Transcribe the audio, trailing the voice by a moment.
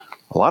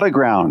lot of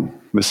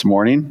ground this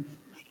morning.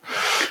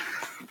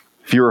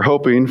 If you were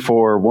hoping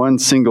for one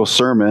single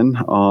sermon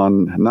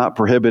on not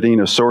prohibiting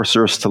a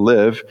sorceress to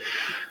live,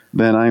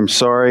 then I'm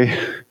sorry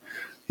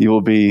you will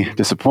be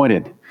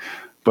disappointed.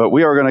 But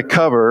we are going to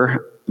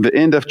cover the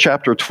end of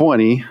chapter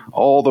 20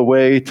 all the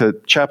way to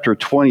chapter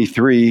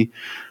 23,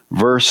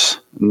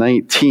 verse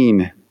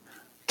 19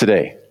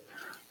 today.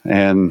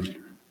 And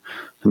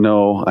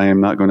no, I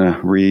am not going to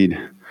read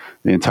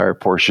the entire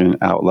portion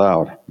out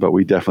loud, but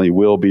we definitely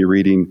will be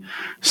reading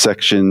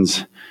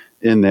sections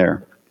in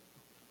there.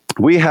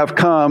 We have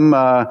come,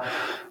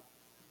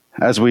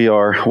 as we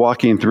are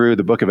walking through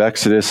the book of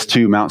Exodus,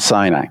 to Mount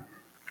Sinai.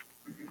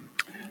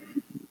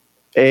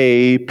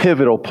 A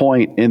pivotal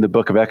point in the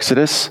book of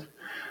Exodus,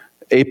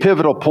 a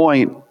pivotal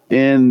point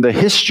in the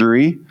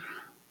history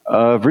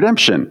of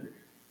redemption,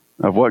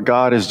 of what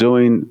God is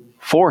doing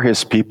for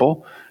his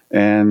people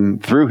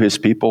and through his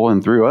people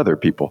and through other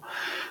people.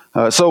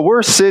 So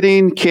we're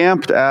sitting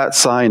camped at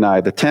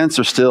Sinai. The tents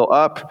are still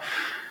up.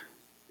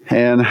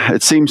 And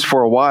it seems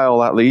for a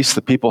while, at least,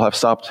 the people have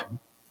stopped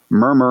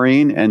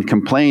murmuring and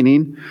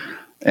complaining.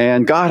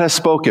 And God has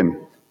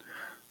spoken.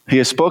 He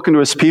has spoken to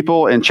his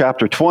people in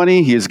chapter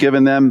 20. He has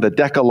given them the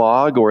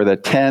Decalogue, or the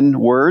 10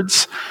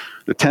 words,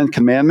 the 10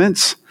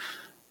 commandments.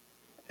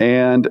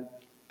 And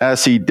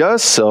as he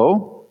does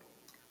so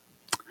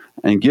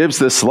and gives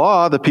this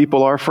law, the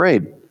people are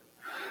afraid.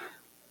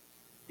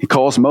 He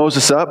calls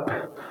Moses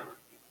up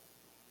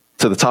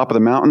to the top of the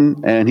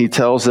mountain, and he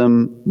tells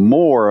them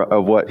more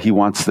of what he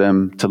wants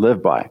them to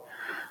live by.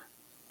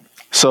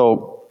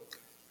 So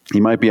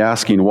you might be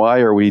asking, why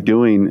are we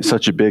doing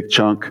such a big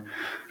chunk?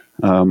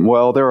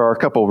 Well, there are a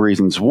couple of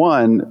reasons.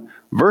 One,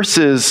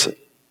 verses,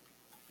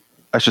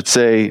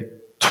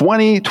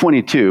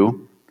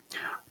 20:22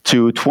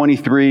 to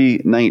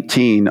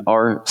 23:19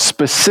 are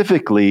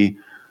specifically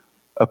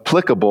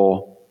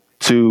applicable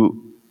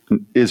to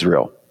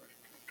Israel.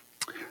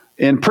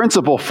 In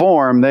principle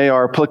form, they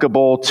are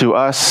applicable to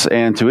us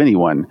and to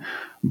anyone,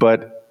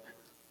 but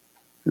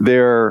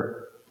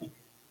their,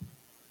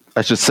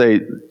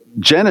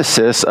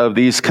 genesis of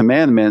these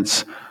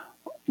commandments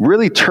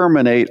really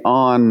terminate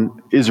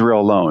on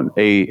Israel alone,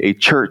 a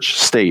church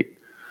state,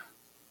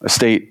 a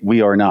state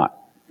we are not.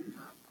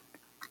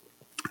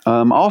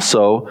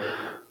 Also,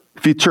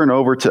 if you turn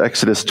over to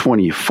Exodus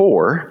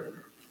 24,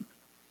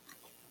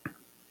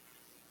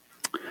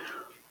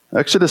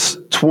 Exodus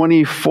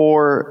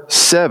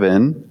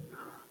 24:7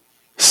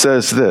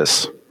 says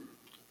this,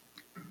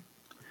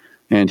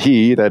 "And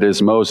he," that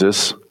is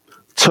Moses,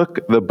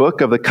 "took the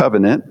book of the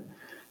covenant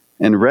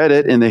and read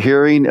it in the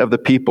hearing of the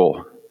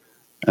people.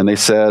 And they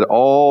said,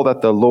 'All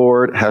that the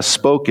Lord has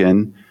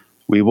spoken,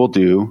 we will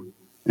do,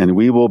 and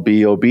we will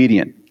be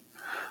obedient.'"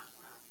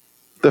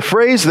 The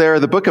phrase there,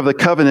 the book of the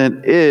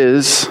covenant,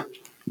 is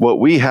what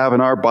we have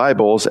in our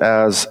Bibles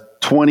as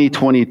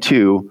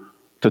 20:22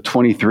 to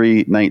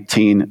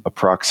 23:19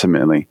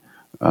 approximately.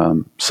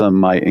 Some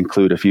might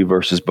include a few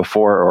verses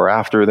before or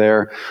after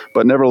there,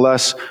 but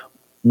nevertheless,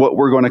 what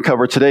we're going to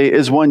cover today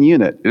is one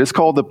unit. It is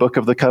called the Book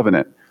of the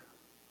Covenant.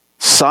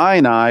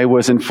 Sinai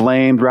was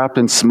inflamed, wrapped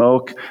in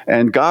smoke,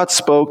 and God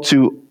spoke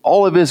to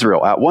all of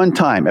Israel at one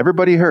time.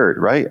 Everybody heard,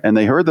 right? And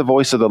they heard the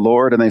voice of the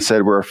Lord, and they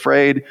said, "We're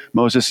afraid.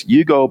 Moses,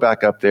 you go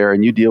back up there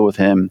and you deal with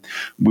him.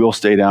 We'll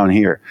stay down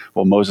here."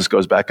 Well, Moses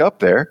goes back up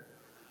there,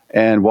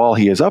 and while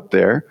he is up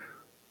there,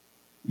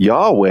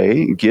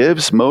 Yahweh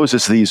gives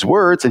Moses these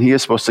words, and he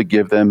is supposed to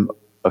give them,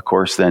 of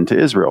course, then to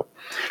Israel.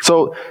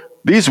 So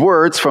these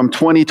words from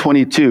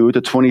 20:22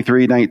 to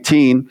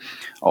 23:19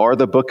 are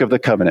the book of the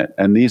covenant,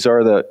 and these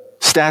are the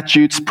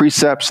statutes,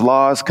 precepts,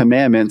 laws,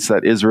 commandments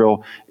that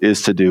Israel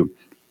is to do.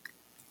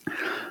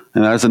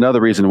 And that is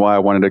another reason why I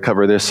wanted to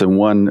cover this in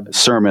one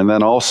sermon.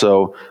 Then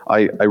also,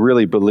 I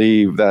really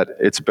believe that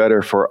it's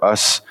better for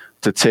us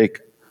to take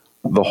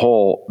the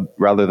whole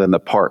rather than the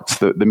parts.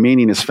 The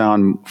meaning is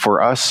found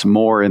for us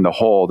more in the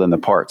whole than the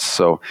parts.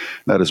 So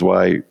that is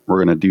why we're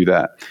going to do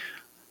that.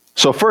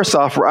 So first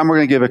off, I'm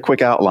going to give a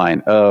quick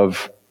outline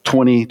of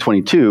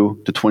 20:22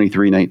 to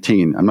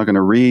 23:19. I'm not going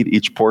to read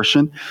each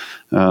portion,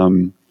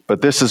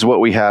 but this is what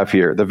we have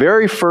here. The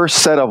very first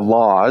set of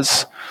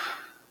laws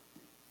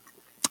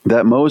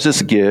that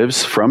Moses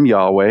gives from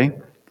Yahweh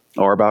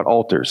are about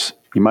altars.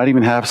 You might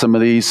even have some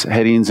of these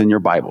headings in your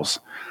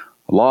Bibles.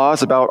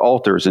 Laws about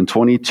altars in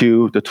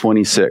 22 to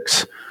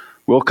 26.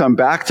 We'll come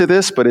back to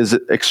this, but it's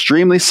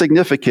extremely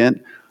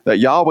significant that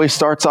Yahweh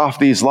starts off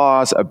these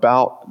laws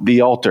about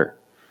the altar.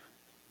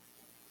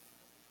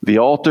 The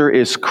altar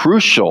is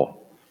crucial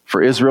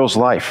for Israel's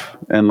life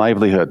and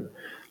livelihood.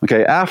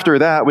 Okay, after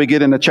that, we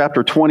get into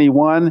chapter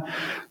 21,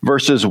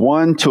 verses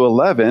 1 to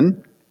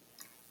 11,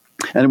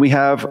 and we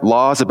have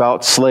laws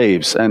about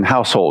slaves and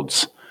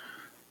households.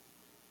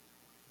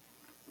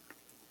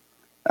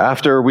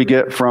 After we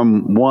get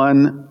from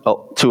 1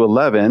 to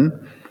 11,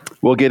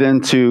 we'll get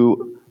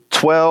into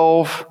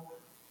verses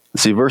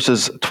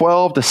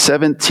 12 to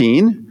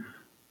 17,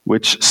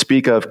 which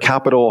speak of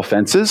capital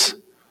offenses,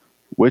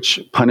 which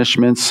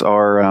punishments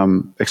are,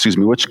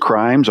 which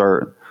crimes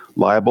are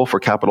liable for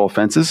capital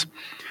offenses.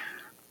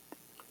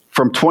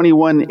 from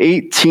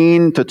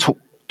 21:18 to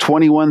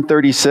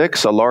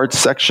 21:36, a large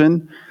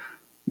section,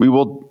 we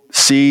will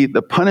see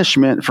the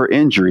punishment for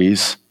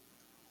injuries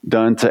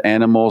done to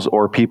animals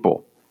or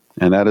people.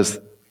 And that is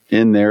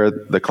in there,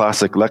 the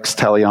classic lex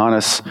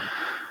talionis,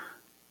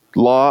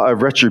 law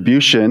of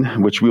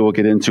retribution, which we will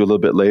get into a little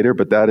bit later,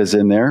 but that is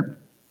in there.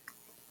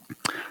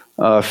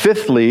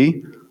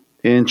 Fifthly,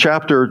 in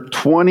chapter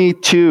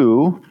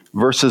 22,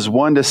 verses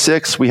 1 to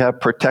 6, we have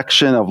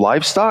protection of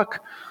livestock.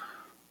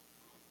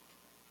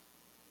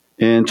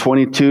 In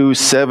 22,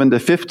 7 to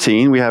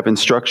 15, we have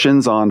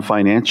instructions on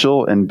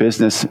financial and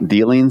business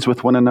dealings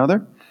with one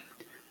another.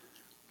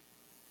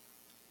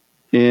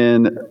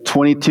 In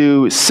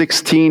 22,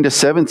 16 to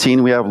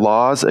 17, we have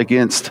laws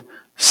against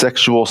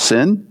sexual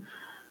sin.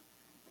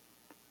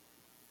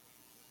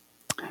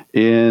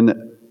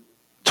 In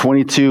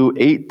 22,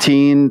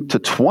 18 to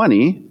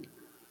 20,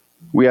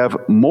 we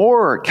have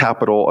more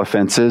capital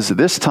offenses,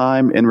 this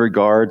time in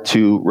regard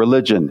to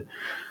religion.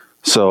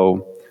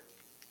 So,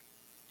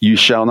 you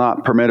shall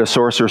not permit a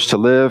sorceress to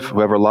live.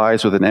 Whoever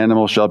lies with an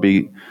animal shall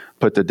be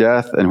put to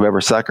death, and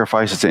whoever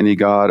sacrifices to any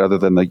god other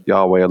than the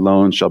Yahweh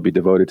alone shall be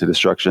devoted to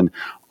destruction.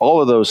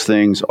 All of those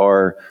things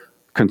are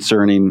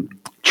concerning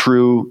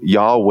true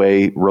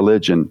Yahweh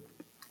religion.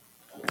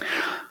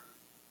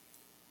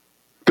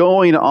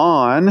 Going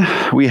on,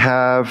 we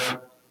have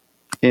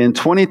in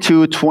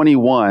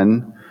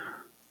 22:21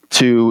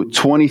 to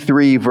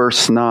 23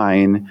 verse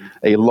 9,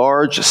 a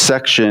large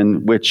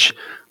section which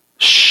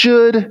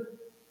should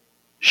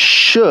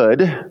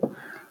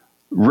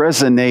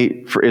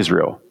resonate for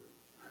Israel.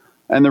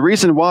 And the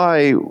reason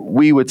why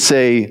we would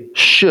say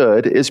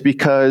should is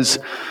because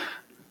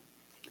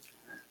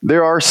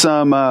there are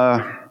some,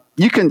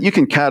 you can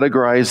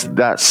categorize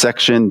that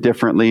section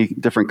differently.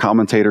 Different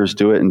commentators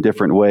do it in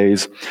different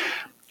ways.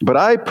 But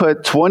I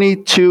put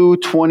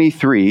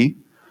 22:23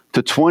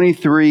 to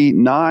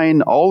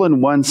 23:9 all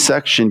in one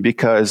section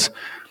because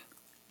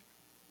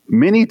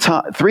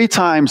three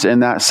times in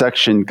that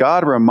section,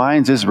 God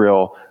reminds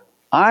Israel,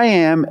 I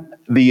am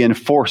the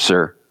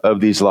enforcer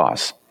of these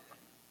laws.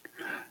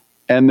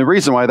 And the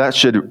reason why that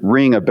should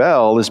ring a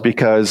bell is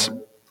because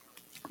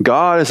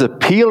God is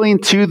appealing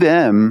to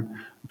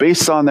them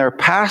based on their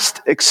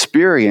past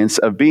experience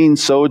of being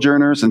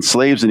sojourners and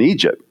slaves in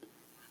Egypt,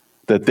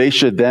 that they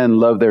should then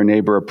love their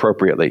neighbor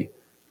appropriately.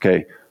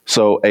 Okay,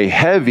 so a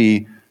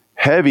heavy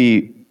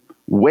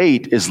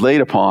weight is laid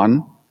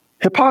upon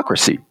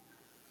hypocrisy.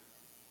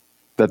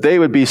 That they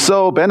would be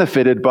so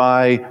benefited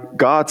by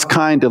God's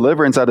kind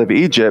deliverance out of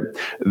Egypt,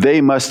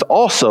 they must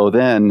also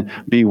then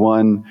be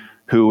one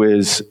who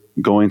is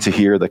going to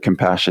hear the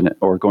compassionate,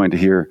 or going to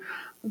hear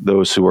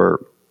those who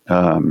are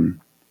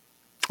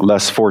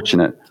less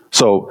fortunate.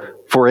 So,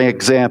 for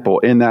example,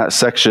 in that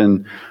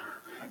section,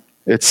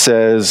 it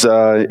says,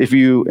 in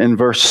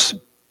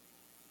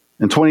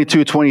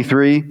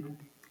 22:23,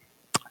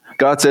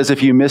 God says,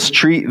 if you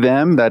mistreat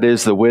them, that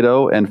is the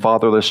widow and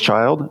fatherless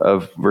child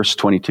of verse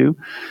 22,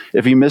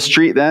 if you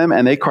mistreat them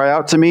and they cry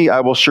out to me,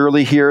 I will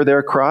surely hear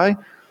their cry,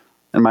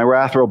 and my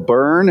wrath will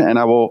burn, and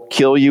I will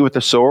kill you with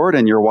the sword,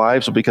 and your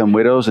wives will become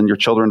widows and your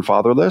children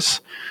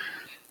fatherless.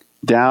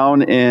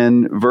 Down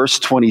in verse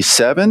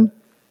 27,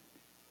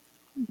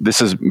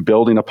 this is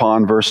building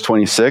upon verse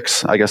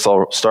 26. I guess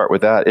I'll start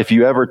with that. If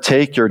you ever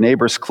take your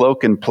neighbor's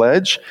cloak and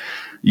pledge,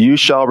 you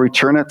shall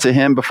return it to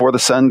him before the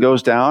sun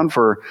goes down,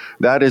 for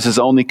that is his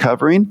only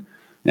covering,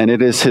 and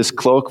it is his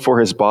cloak for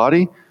his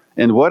body.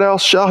 And what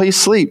else shall he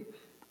sleep?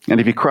 And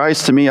if he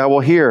cries to me, I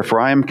will hear, for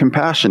I am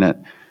compassionate.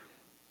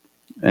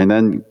 And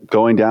then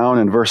going down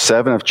in verse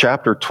 7 of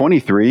chapter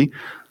 23,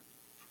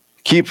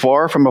 keep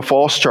far from a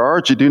false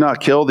charge. You do not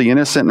kill the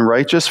innocent and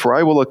righteous, for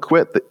I will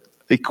acquit the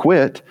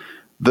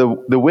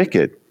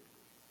wicked.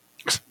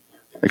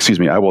 Excuse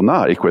me, I will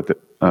not acquit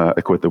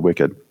the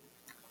wicked.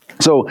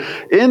 So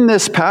in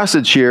this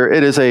passage here,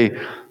 it is a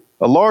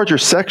larger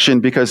section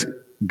because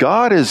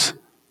God is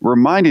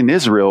reminding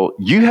Israel,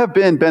 you have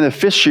been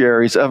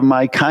beneficiaries of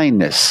my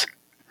kindness.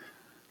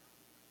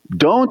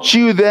 Don't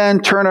you then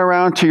turn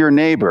around to your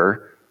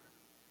neighbor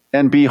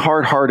and be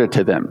hard-hearted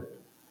to them.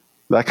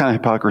 That kind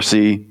of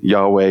hypocrisy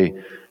Yahweh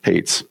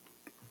hates.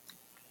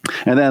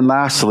 And then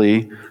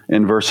lastly,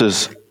 in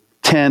verses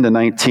 10 to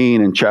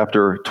 19 in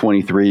chapter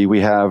 23,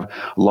 we have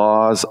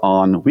laws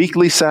on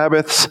weekly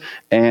Sabbaths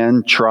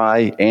and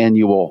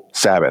triannual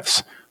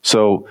Sabbaths.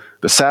 So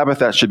the Sabbath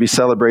that should be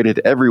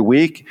celebrated every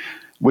week,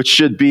 which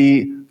should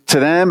be to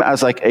them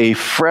as like a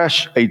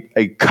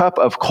cup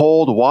of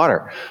cold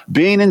water.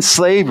 Being in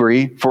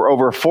slavery for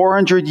over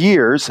 400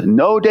 years,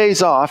 no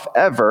days off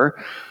ever,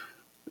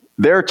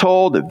 they're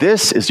told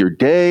this is your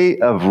day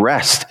of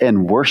rest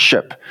and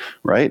worship,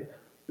 right?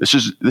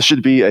 This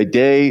should be a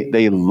day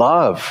they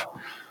love.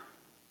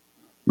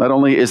 Not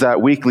only is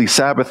that weekly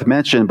Sabbath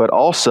mentioned, but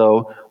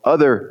also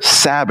other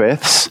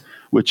Sabbaths,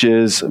 which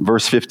is,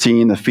 verse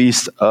 15, the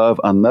Feast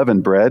of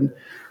Unleavened Bread,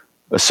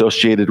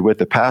 associated with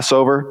the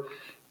Passover.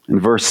 In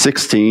verse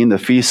 16, the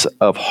Feast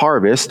of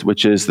Harvest,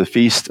 which is the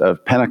Feast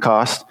of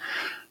Pentecost.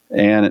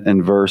 And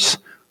in verse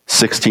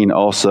 16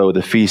 also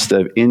the Feast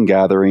of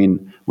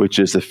Ingathering, which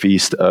is the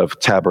Feast of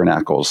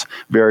Tabernacles.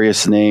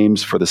 Various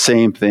names for the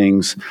same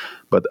things,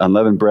 but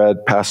unleavened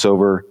bread,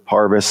 Passover,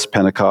 harvest,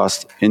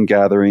 Pentecost,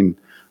 ingathering,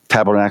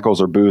 tabernacles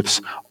or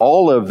booths,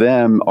 all of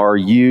them are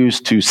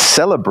used to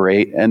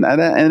celebrate, and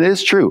it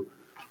is true.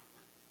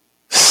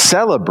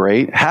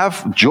 Celebrate,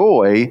 have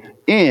joy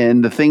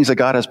in the things that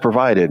God has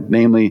provided,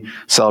 namely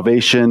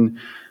salvation,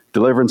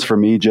 deliverance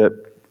from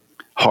Egypt,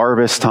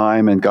 harvest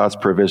time, and God's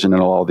provision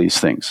and all these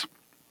things.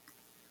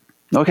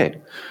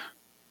 Okay,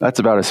 that's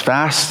about as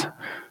fast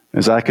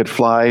as I could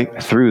fly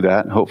through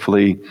that.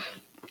 Hopefully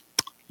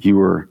you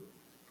were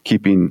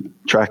keeping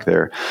track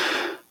there.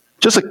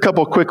 Just a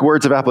couple quick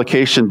words of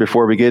application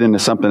before we get into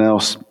something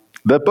else.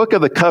 The Book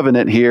of the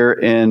Covenant here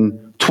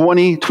in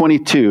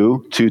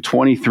 2022 to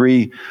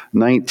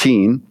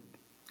 23:19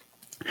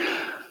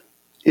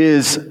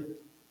 is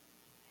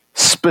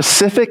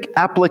specific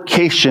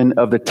application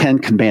of the Ten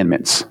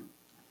Commandments.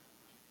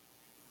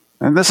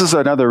 And this is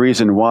another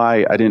reason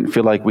why I didn't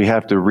feel like we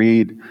have to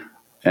read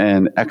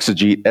and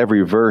exegete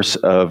every verse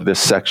of this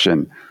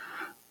section.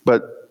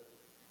 But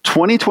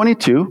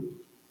 2022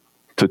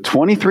 to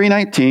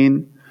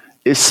 23:19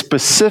 is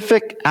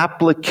specific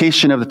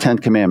application of the Ten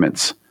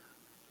Commandments.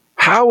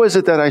 How is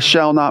it that I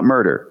shall not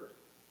murder?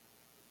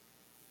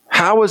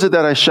 How is it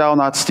that I shall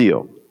not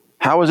steal?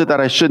 How is it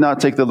that I should not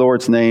take the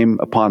Lord's name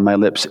upon my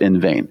lips in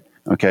vain?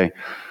 Okay.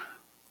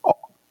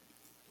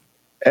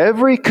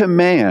 Every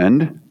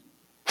command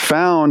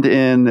found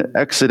in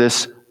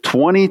Exodus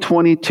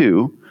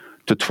 20:22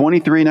 to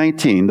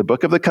 23:19, the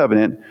Book of the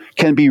Covenant,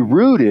 can be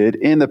rooted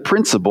in the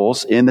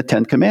principles in the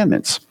Ten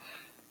Commandments.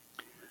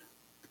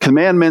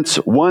 Commandments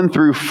 1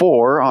 through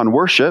 4 on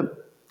worship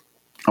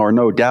are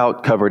no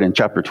doubt covered in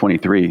chapter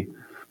 23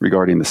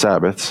 regarding the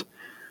Sabbaths.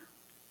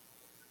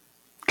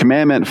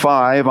 Commandment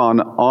 5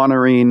 on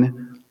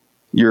honoring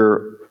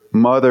your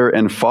mother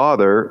and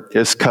father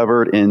is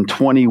covered in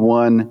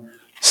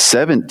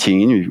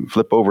 21:17. You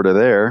flip over to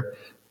there.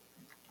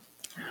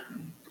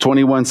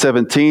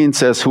 21:17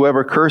 says,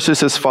 whoever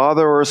curses his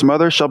father or his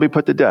mother shall be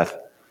put to death.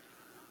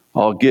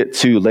 I'll get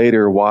to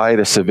later why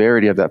the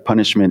severity of that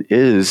punishment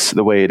is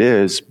the way it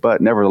is, but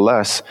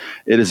nevertheless,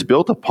 it is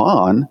built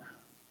upon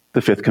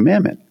the fifth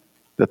commandment,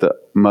 that the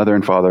mother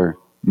and father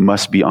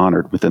must be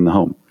honored within the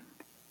home.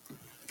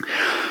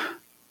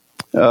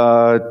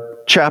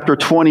 Chapter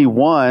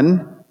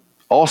 21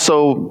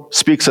 also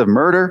speaks of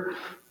murder.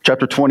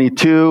 Chapter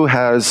 22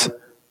 has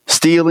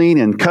stealing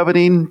and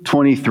coveting.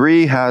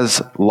 23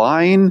 has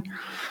lying.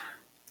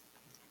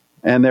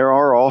 And there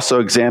are also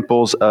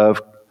examples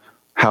of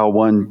how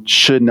one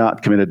should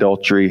not commit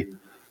adultery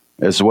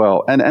as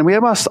well. And we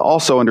must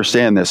also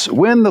understand this.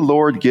 When the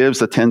Lord gives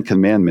the Ten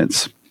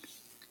Commandments,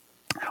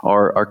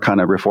 our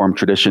kind of Reformed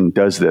tradition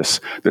does this.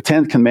 The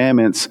Ten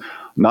Commandments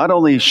not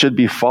only should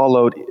be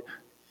followed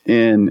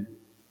in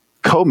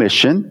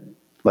commission,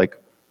 like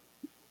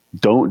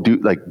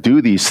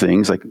do these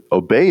things, like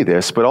obey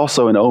this, but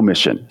also in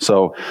omission.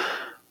 So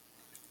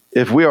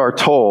if we are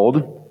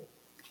told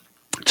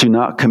to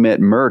not commit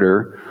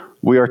murder,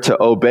 we are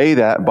to obey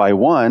that by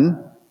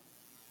one,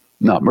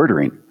 not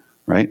murdering,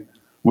 right?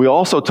 We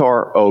also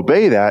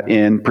obey that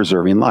in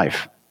preserving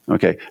life,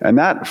 okay? And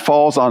that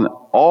falls on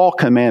all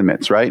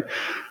commandments, right?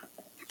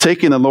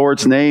 Taking the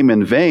Lord's name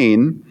in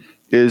vain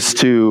is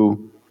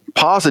to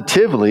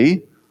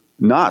positively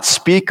not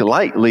speak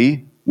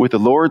lightly with the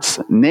Lord's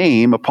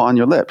name upon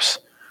your lips.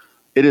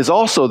 It is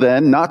also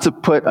then not to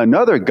put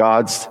another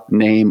God's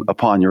name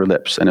upon your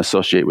lips and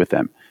associate with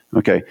them,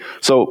 okay?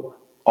 So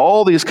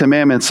all these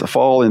commandments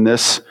fall in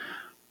this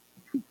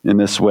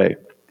way.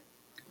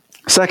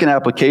 Second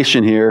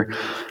application here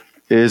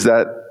is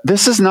that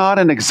this is not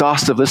an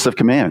exhaustive list of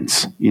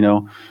commands. You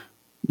know,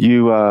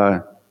 you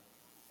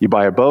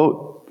buy a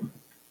boat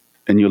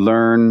and you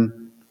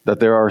learn that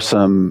there are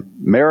some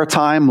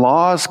maritime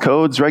laws,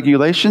 codes,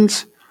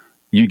 regulations.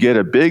 You get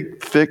a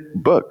big, thick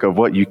book of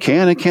what you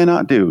can and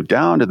cannot do,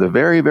 down to the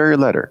very, very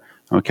letter,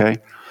 okay?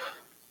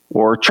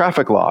 Or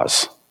traffic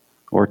laws,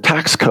 or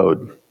tax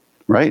code,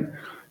 right?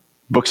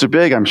 Books are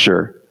big, I'm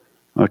sure,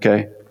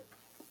 okay?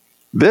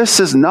 This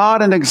is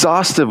not an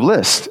exhaustive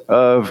list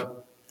of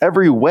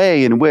every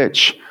way in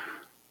which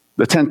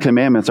the Ten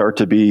Commandments are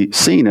to be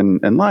seen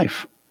in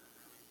life.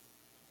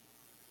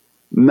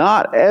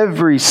 Not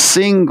every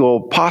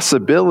single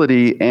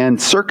possibility and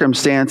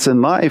circumstance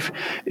in life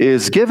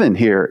is given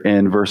here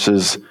in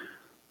verses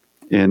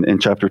in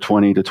chapter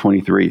 20 to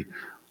 23.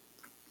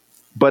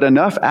 But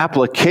enough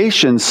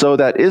application so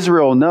that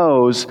Israel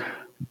knows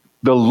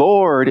the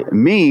Lord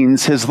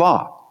means his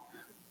law.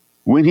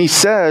 When he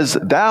says,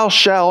 thou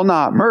shalt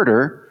not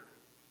murder,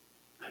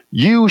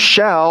 you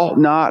shall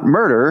not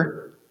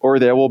murder, or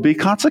there will be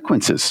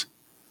consequences.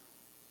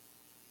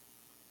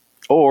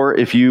 Or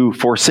if you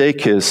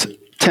forsake his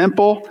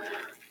temple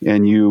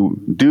and you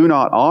do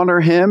not honor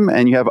him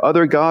and you have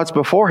other gods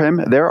before him,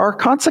 there are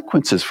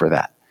consequences for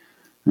that.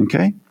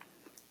 Okay?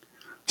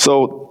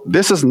 So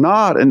this is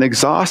not an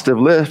exhaustive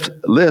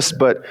list,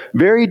 but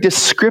very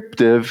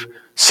descriptive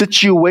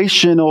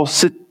situational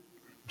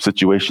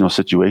situational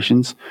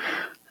situations.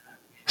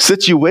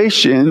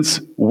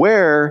 Situations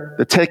where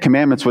the Ten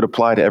Commandments would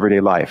apply to everyday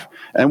life.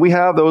 And we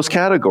have those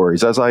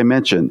categories, as I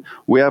mentioned.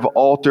 We have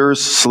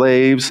altars,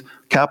 slaves,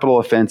 capital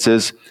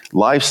offenses,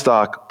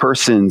 livestock,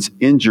 persons,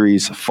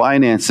 injuries,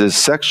 finances,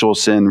 sexual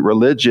sin,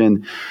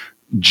 religion,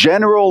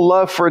 general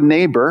love for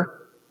neighbor,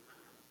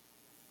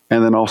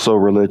 and then also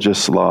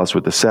religious laws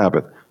with the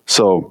Sabbath.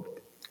 So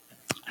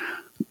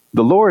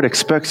the Lord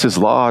expects his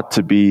law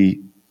to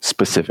be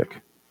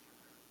specific.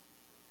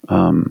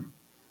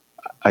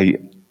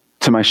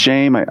 To my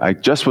shame, I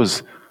just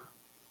was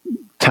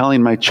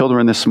telling my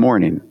children this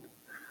morning,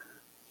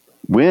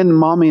 when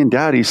mommy and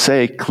daddy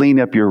say,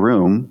 clean up your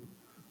room,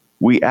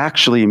 we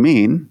actually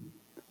mean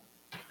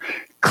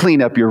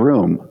clean up your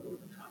room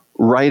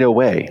right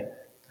away.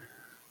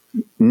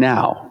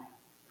 Now.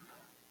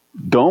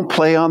 Don't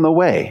play on the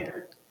way.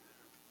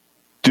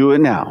 Do it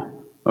now.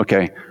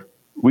 Okay?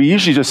 We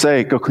usually just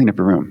say, go clean up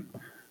your room.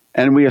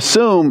 And we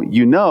assume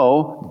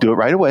do it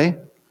right away.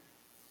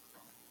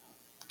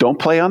 Don't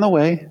play on the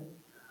way.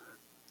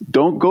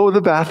 Don't go to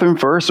the bathroom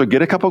first or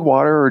get a cup of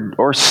water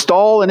or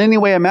stall in any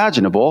way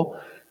imaginable.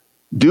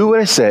 Do what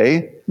I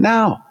say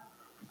now.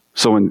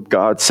 So when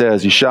God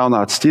says, you shall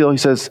not steal, he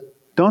says,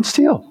 don't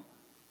steal.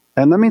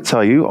 And let me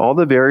tell you all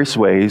the various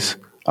ways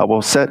I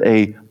will set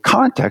a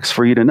context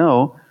for you to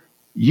know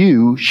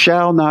you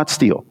shall not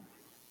steal.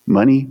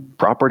 Money,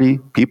 property,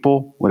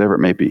 people, whatever it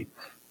may be.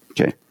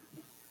 Okay.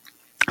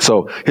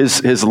 So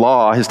his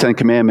law, his 10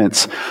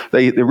 commandments,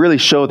 they really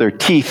show their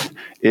teeth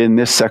in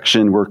this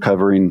section we're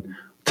covering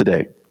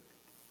today.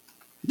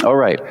 All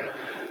right.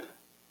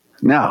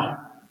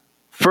 Now,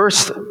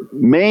 first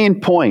main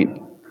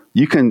point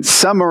you can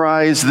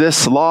summarize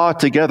this law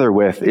together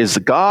with is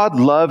God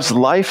loves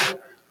life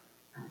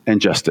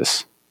and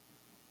justice.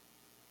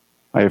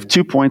 I have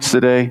 2 points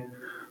today,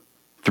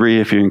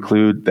 3 if you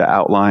include the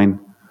outline.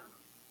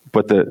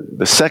 But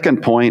the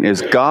second point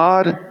is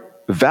God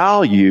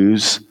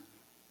values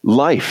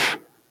life,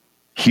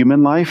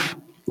 human life,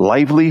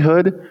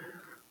 livelihood,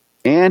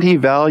 and he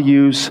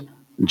values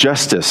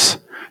justice.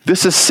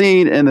 This is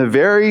seen in the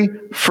very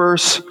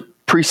first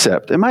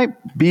precept. It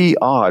might be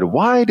odd.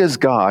 Why does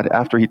God,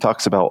 after he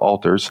talks about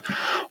altars,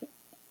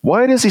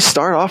 why does he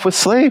start off with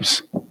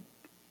slaves?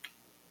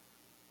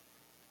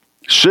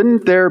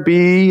 Shouldn't there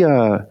be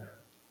a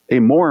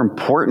more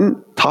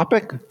important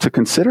topic to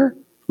consider,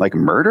 like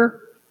murder?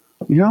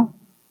 I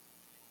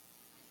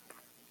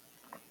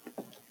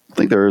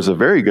think there's a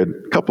very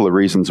good couple of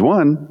reasons.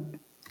 One,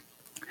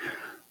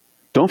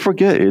 don't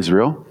forget,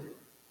 Israel,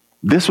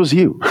 this was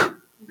you.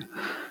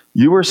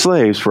 You were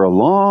slaves for a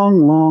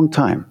long, long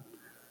time.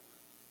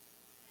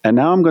 And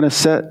now I'm going to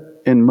set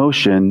in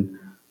motion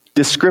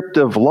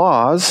descriptive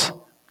laws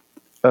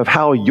of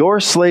how your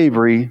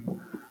slavery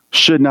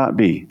should not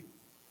be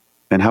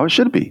and how it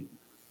should be.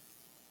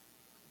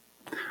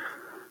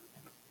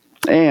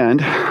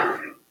 And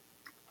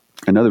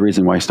another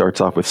reason why he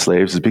starts off with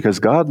slaves is because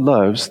God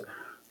loves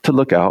to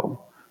look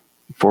out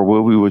for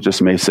what we would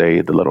just may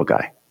say the little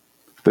guy.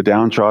 The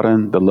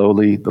downtrodden, the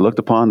lowly, the looked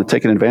upon, the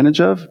taken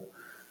advantage of.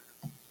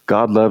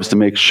 God loves to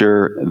make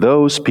sure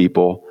those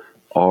people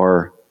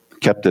are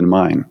kept in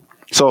mind.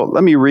 So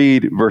let me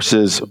read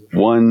verses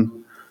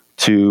 1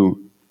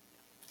 to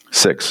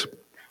 6,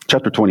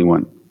 chapter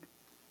 21.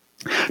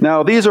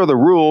 Now these are the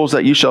rules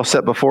that you shall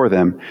set before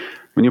them.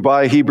 When you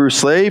buy a Hebrew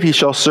slave, he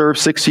shall serve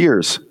 6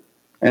 years.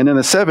 And in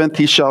the 7th,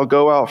 he shall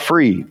go out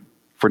free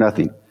for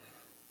nothing.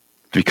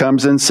 If he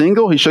comes in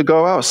single, he shall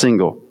go out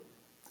single.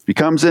 If he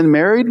comes in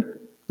married,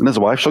 then his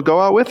wife shall go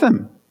out with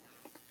him.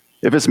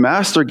 If his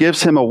master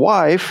gives him a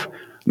wife,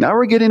 now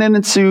we're getting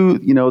into,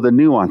 the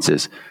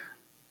nuances.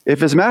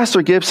 If his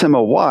master gives him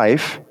a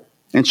wife,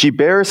 and she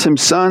bears him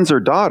sons or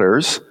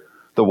daughters,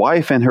 the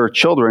wife and her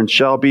children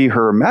shall be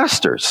her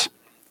master's,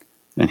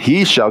 and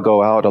he shall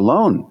go out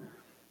alone.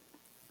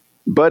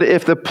 But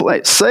if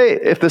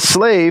the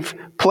slave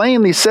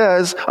plainly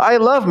says, I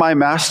love my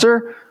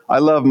master, I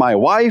love my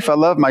wife, I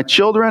love my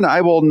children,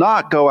 I will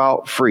not go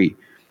out free,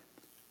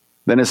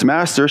 then his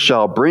master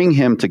shall bring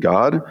him to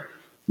God.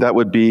 That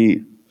would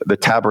be the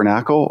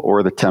tabernacle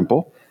or the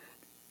temple,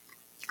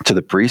 to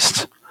the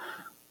priest.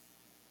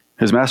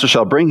 His master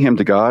shall bring him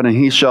to God, and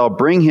he shall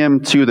bring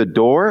him to the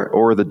door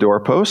or the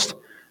doorpost,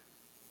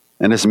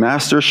 and his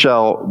master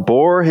shall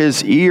bore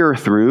his ear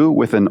through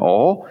with an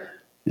awl,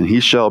 and he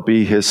shall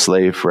be his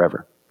slave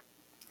forever.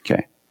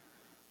 Okay.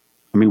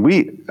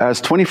 We,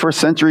 as 21st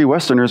century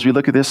Westerners, we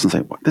look at this and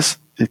say,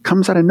 it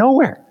comes out of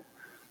nowhere.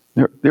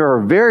 There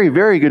are very,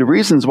 very good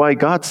reasons why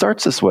God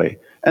starts this way.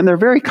 And they're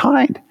very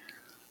kind.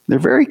 They're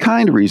very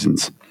kind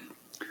reasons.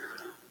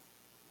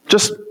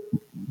 Just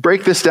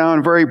break this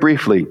down very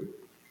briefly.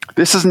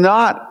 This is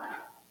not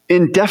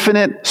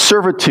indefinite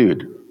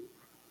servitude.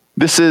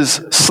 This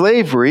is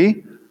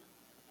slavery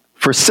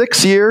for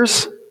 6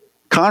 years,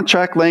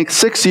 contract length,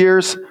 6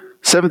 years,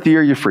 7th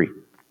year, you're free.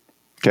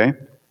 Okay?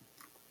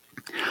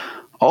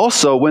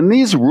 Also, when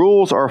these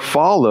rules are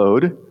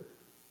followed,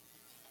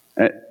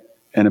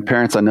 and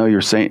parents, I know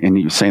you're saying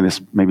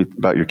this maybe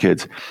about your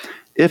kids,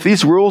 If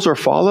these rules are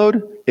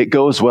followed, it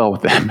goes well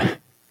with them.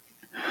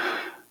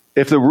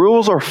 If the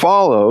rules are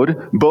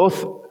followed,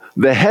 both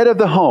the head of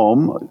the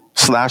home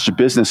 /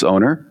 business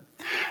owner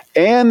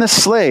and the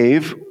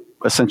slave,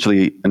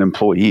 essentially an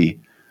employee,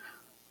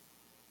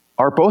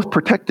 are both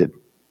protected.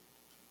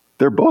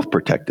 They're both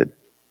protected.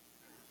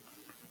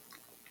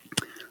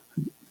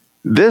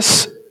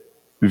 This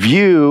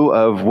view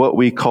of what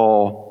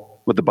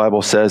the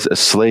Bible says as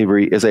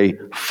slavery is a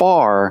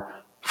far,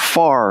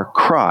 far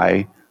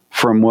cry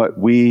from what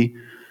we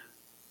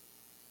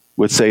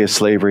would say is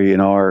slavery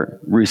in our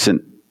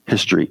recent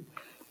history.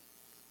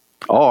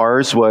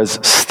 Ours was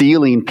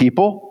stealing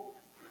people,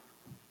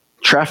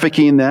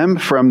 trafficking them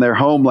from their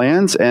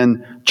homelands,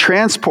 and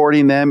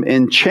transporting them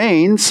in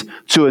chains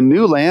to a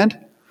new land,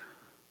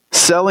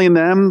 selling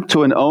them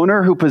to an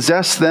owner who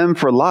possessed them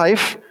for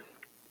life,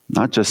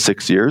 not just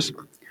 6 years,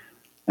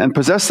 and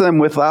possessed them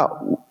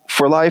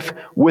for life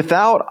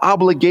without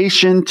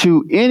obligation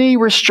to any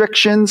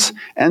restrictions,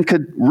 and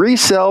could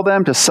resell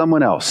them to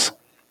someone else.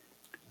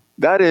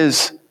 That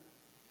is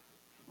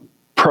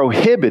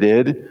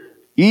prohibited,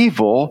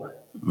 evil,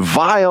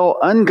 vile,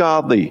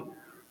 ungodly.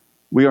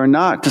 We are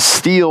not to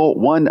steal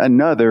one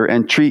another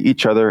and treat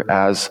each other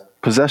as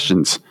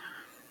possessions.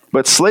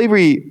 But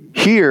slavery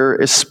here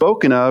is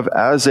spoken of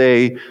as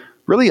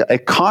really a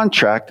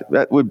contract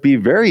that would be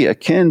very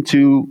akin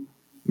to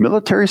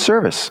military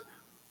service.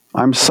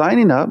 I'm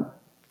signing up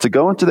to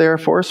go into the Air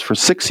Force for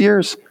 6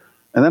 years,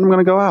 and then I'm going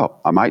to go out.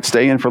 I might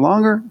stay in for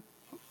longer.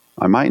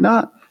 I might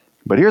not.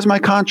 But here's my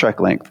contract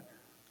length.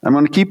 I'm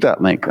going to keep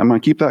that length. I'm going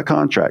to keep that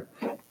contract.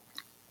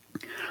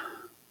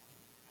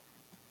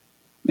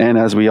 And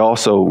as we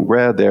also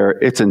read there,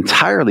 it's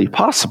entirely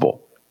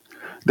possible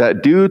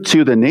that due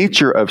to the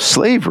nature of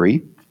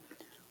slavery,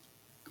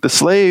 the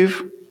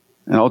slave,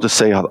 and I'll just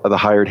say the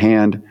hired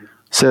hand,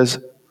 says,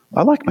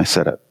 I like my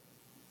setup.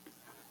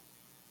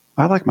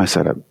 I like my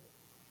setup.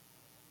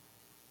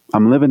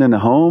 I'm living in a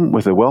home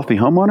with a wealthy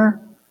homeowner.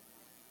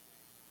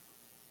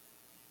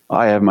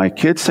 I have my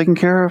kids taken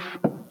care of.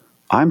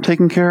 I'm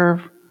taken care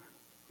of.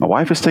 My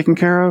wife is taken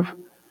care of.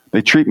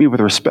 They treat me with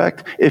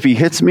respect. If he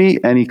hits me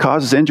and he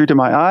causes injury to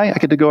my eye, I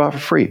get to go out for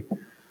free.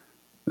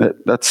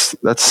 That's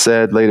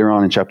said later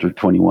on in chapter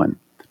 21.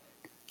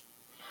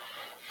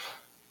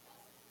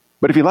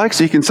 But if he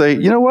likes it, he can say,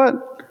 you know what?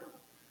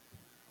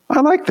 I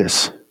like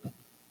this.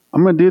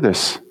 I'm going to do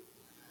this.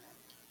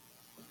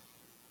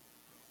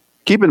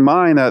 Keep in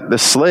mind that the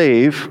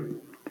slave,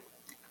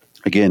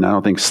 again, I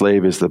don't think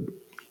slave is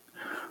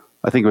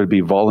I think it would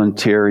be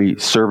voluntary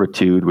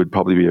servitude would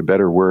probably be a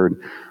better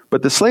word.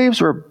 But the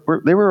slaves were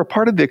a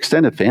part of the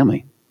extended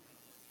family.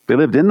 They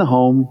lived in the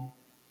home,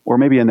 or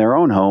maybe in their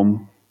own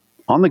home,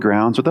 on the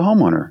grounds with the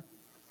homeowner.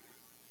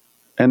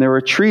 And they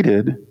were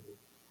treated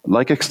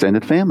like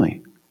extended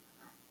family.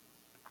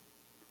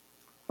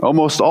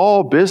 Almost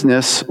all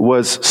business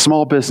was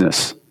small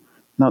business.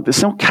 Now,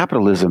 there's no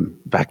capitalism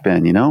back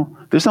then,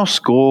 There's no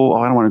school.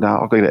 I don't want to die.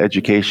 I'll go to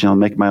education. I'll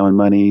make my own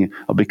money.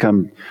 I'll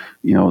become,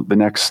 the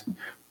next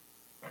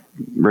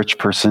rich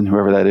person,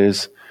 whoever that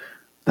is.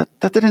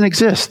 That didn't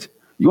exist.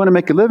 You want to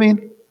make a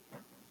living?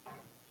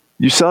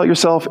 You sell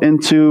yourself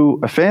into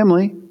a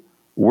family,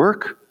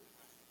 work,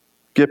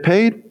 get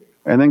paid,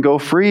 and then go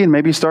free and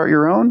maybe start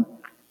your own.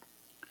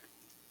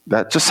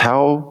 That's just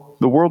how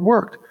the world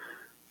worked.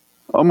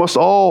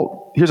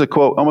 Here's a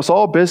quote, almost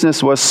all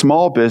business was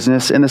small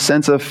business in the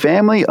sense of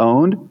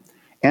family-owned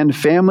and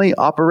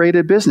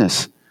family-operated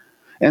business.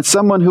 And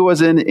someone who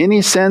was in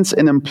any sense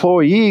an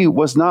employee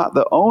was not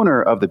the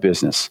owner of the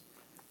business.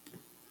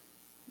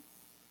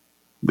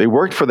 They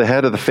worked for the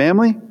head of the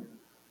family,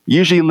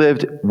 usually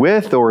lived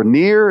with or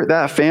near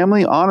that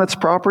family on its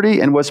property,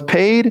 and was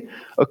paid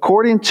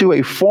according to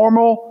a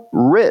formal,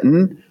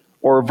 written,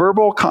 or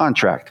verbal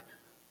contract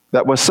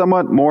that was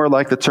somewhat more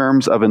like the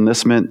terms of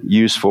enlistment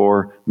used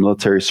for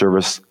military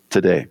service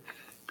today.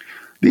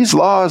 These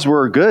laws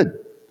were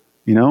good,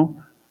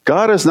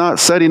 God is not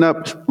setting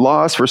up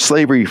laws for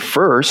slavery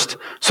first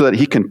so that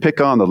he can pick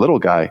on the little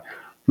guy.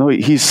 No,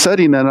 he's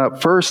setting them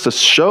up first to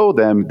show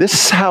them this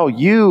is how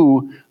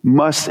you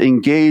must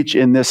engage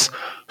in this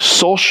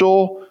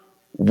social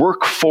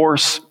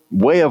workforce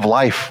way of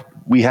life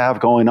we have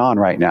going on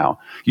right now.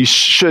 You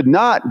should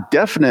not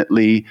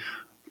definitely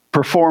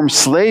perform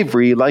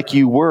slavery like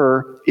you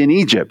were in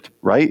Egypt,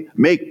 right?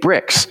 Make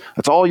bricks.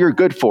 That's all you're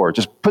good for.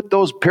 Just put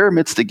those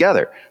pyramids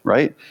together,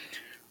 right?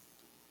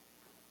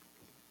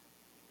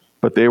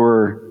 But they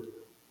were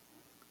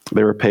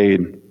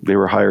paid. They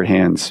were hired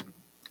hands.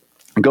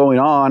 Going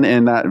on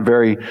in that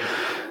very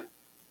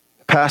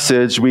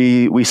passage,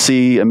 we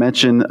see a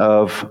mention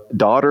of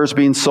daughters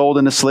being sold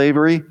into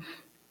slavery.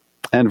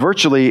 And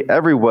virtually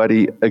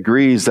everybody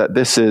agrees that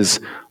this is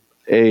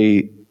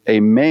a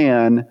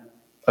man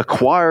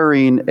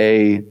acquiring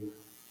a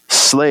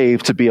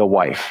slave to be a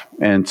wife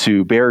and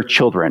to bear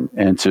children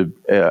and to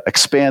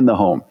expand the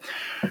home.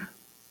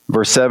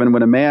 Verse 7,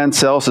 when a man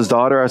sells his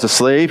daughter as a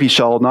slave, she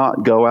shall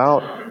not go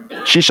out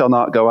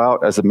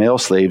as the male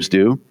slaves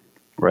do,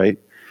 right?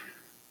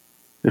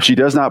 If she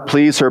does not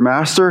please her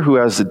master, who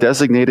has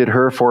designated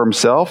her for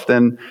himself,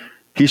 then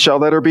he shall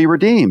let her be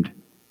redeemed.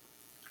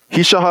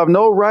 He shall have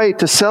no right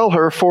to sell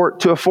her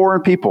to a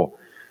foreign people,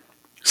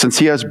 since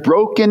he has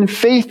broken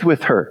faith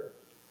with her.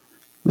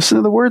 Listen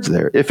to the words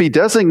there. If he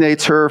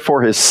designates her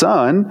for his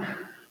son,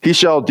 he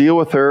shall deal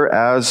with her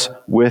as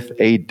with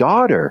a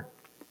daughter.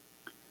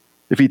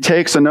 If he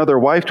takes another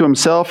wife to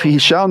himself, he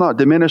shall not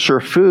diminish her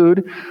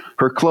food,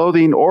 her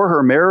clothing, or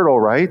her marital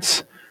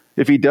rights.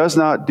 If he does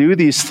not do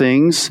these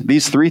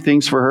three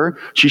things for her,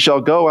 she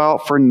shall go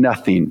out for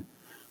nothing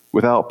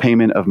without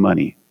payment of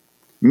money.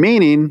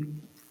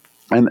 Meaning,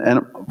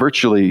 and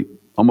virtually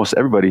almost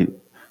everybody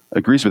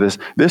agrees with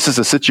this is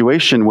a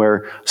situation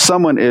where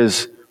someone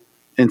is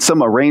in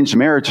some arranged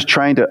marriage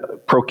trying to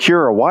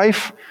procure a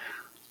wife,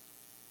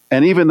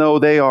 and even though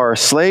they are a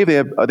slave,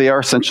 they are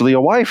essentially a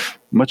wife,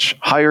 much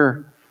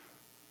higher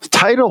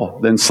title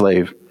than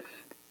slave.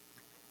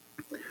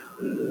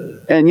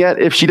 And yet,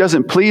 if she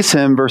doesn't please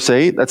him, verse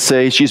 8, let's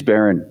say she's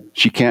barren,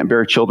 she can't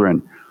bear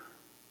children.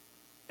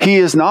 He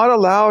is not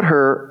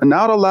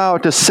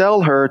allowed to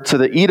sell her to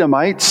the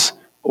Edomites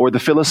or the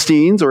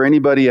Philistines or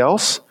anybody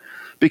else,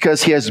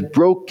 because he has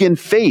broken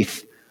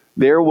faith.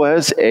 There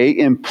was a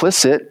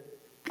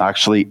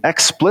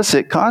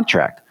explicit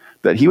contract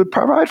that he would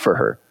provide for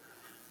her.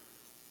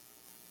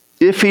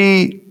 If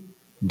he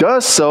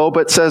does so,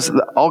 but says,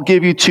 I'll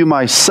give you to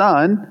my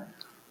son,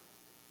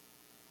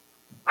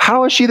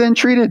 how is she then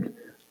treated?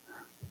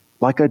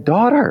 Like a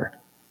daughter.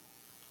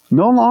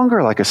 No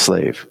longer like a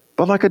slave,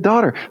 but like a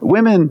daughter.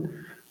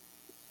 Women,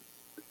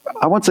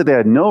 I won't say they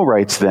had no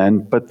rights then,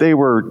 but it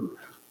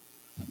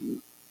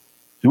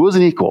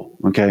wasn't equal.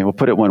 Okay, we'll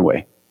put it one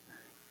way.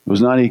 It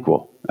was not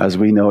equal as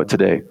we know it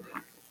today.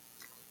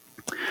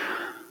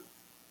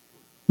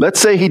 Let's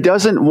say he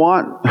doesn't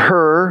want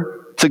her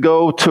to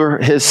go to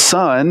his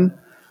son,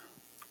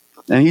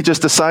 and he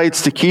just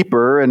decides to keep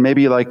her and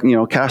maybe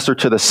cast her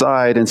to the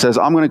side and says,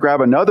 I'm going to grab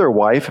another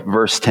wife,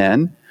 verse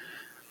 10.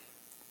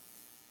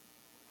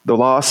 The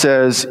law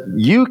says,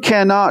 you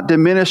cannot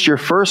diminish your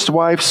first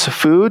wife's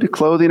food,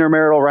 clothing, or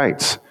marital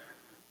rights.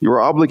 You are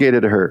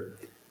obligated to her.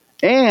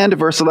 And,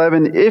 verse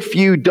 11, if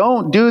you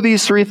don't do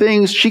these three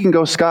things, she can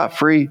go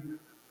scot-free,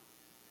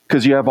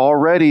 because you have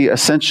already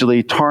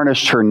essentially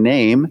tarnished her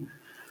name,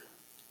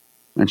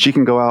 and she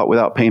can go out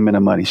without payment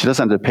of money. She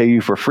doesn't have to pay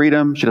you for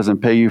freedom. She doesn't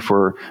pay you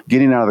for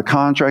getting out of the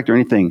contract or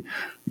anything.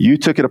 You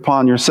took it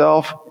upon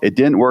yourself. It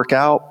didn't work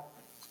out.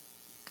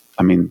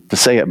 I mean, to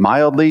say it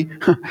mildly.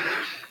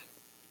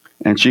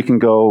 And she can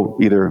go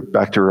either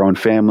back to her own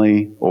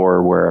family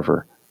or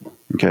wherever.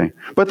 Okay.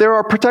 But there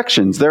are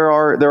protections. There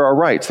are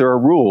rights. There are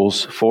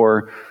rules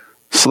for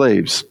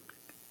slaves.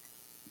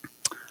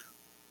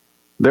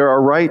 There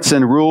are rights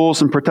and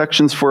rules and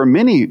protections for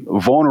many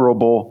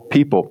vulnerable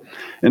people.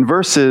 In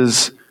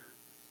verses,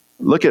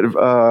 look at,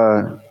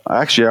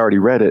 actually I already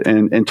read it.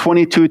 In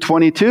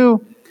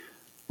 22:22,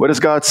 what does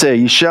God say?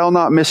 You shall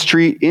not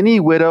mistreat any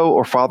widow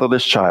or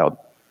fatherless child.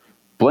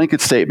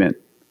 Blanket statement.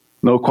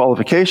 No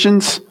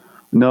qualifications.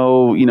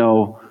 No,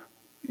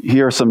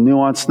 here are some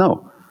nuance.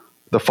 No.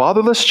 The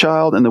fatherless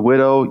child and the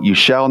widow you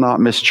shall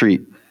not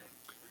mistreat.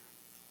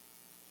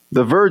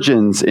 The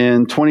virgins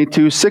in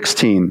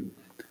 22:16.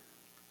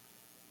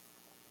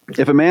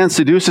 If a man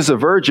seduces a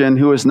virgin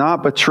who is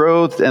not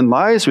betrothed and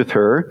lies with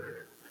her,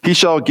 he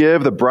shall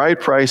give the bride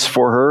price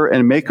for her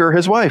and make her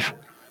his wife.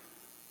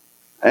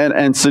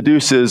 And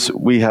seduces,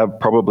 we have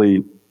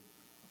probably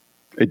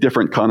a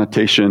different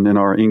connotation in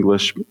our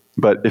English.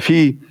 But if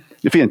he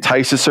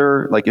entices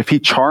her, like if he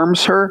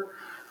charms her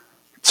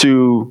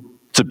to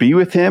be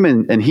with him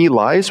and he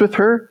lies with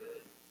her,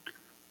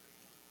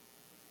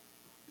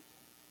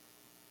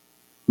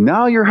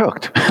 now you're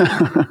hooked.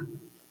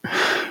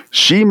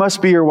 She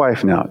must be your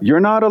wife now. You're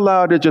not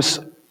allowed to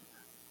just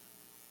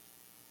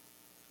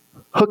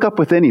hook up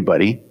with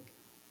anybody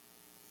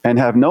and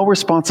have no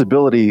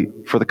responsibility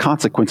for the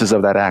consequences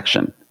of that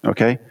action,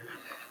 okay?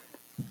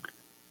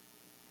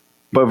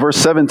 But verse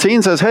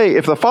 17 says, hey,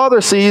 if the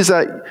father sees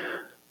that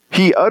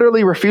he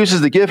utterly refuses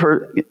to give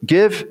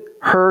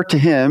her to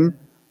him,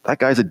 that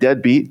guy's a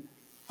deadbeat.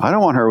 I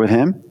don't want her with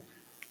him.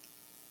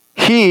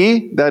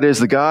 He, that is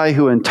the guy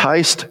who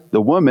enticed the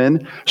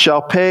woman,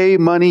 shall pay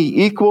money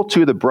equal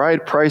to the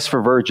bride price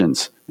for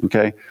virgins.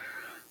 Okay?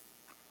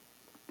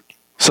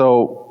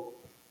 So,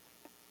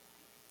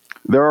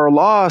 there are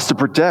laws to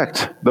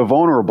protect the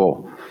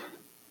vulnerable.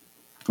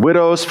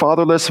 Widows,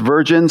 fatherless,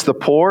 virgins, the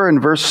poor, in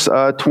verse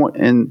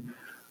in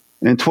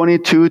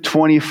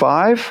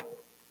 22:25.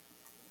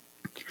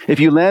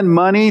 If you lend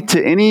money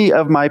to any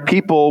of my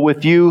people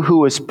with you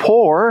who is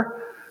poor,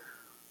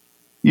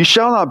 you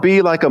shall not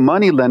be like a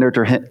money lender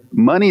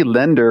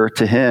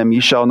to him.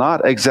 You shall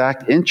not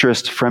exact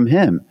interest from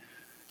him.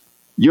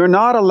 You're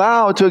not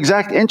allowed to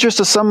exact interest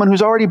of someone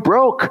who's already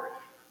broke.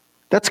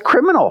 That's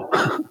criminal.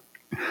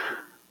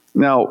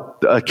 Now,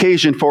 the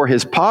occasion for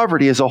his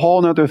poverty is a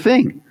whole other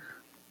thing.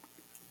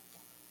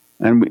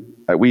 And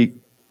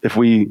if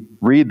we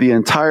read the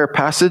entire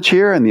passage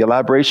here and the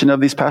elaboration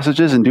of these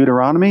passages in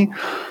Deuteronomy,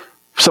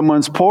 If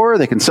someone's poor,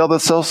 they can sell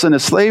themselves into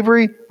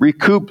slavery,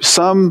 recoup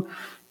some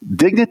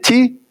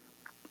dignity,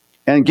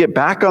 and get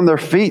back on their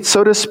feet,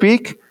 so to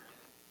speak,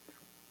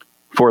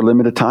 for a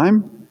limited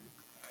time,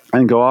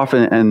 and go off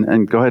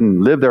and go ahead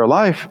and live their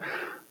life.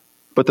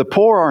 But the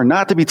poor are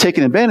not to be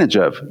taken advantage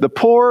of. The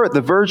poor,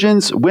 the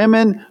virgins,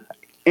 women,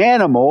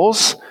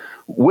 animals,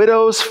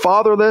 widows,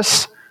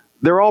 fatherless,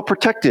 they're all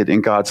protected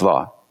in God's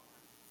law.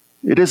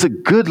 It is a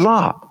good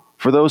law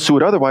for those who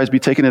would otherwise be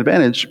taken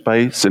advantage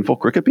by sinful,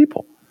 crooked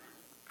people.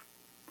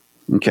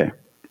 Okay.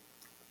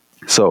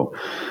 So,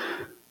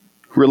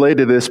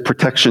 related to this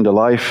protection to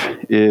life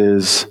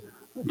is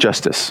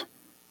justice.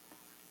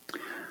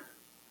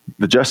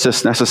 The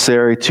justice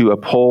necessary to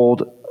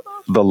uphold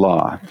the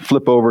law.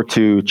 Flip over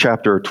to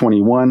chapter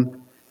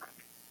 21.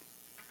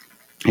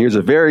 Here's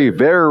a very,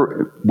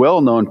 very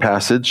well-known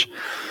passage.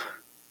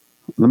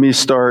 Let me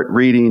start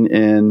reading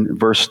in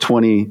verse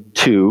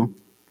 22.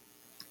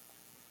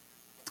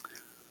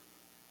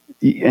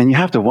 And you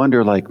have to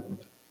wonder, like,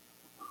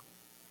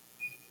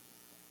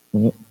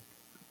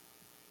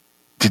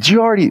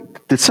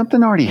 did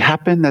something already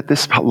happen that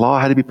this law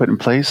had to be put in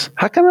place?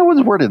 How come it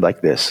was worded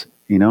like this,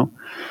 you know?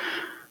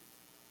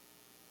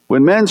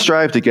 When men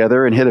strive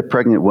together and hit a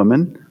pregnant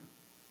woman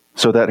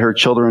so that her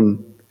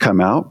children come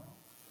out,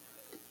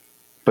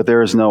 but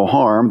there is no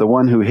harm, the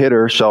one who hit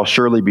her shall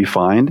surely be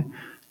fined,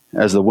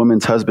 as the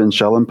woman's husband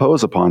shall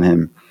impose upon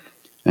him,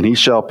 and he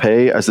shall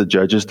pay as the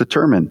judges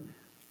determine.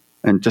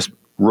 And just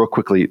real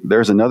quickly,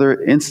 there's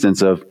another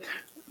instance of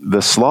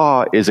this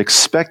law is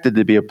expected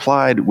to be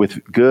applied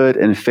with good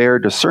and fair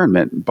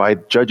discernment by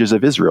judges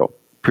of Israel,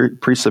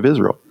 priests of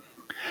Israel.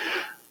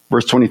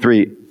 Verse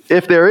 23,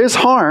 if there is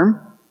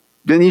harm,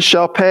 then ye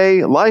shall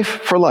pay life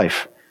for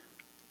life,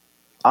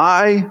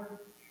 eye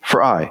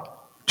for eye,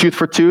 tooth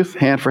for tooth,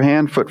 hand for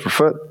hand, foot for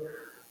foot,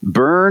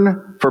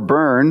 burn for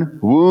burn,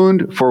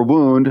 wound for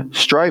wound,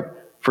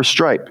 stripe for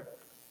stripe.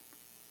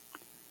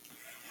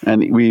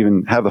 And we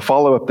even have the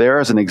follow-up there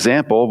as an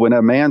example. When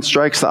a man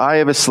strikes the eye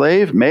of a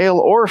slave, male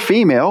or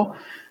female,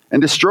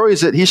 and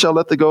destroys it, he shall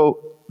let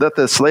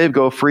the slave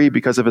go free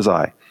because of his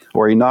eye.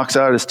 Or he knocks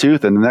out his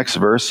tooth, and the next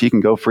verse, he can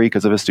go free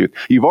because of his tooth.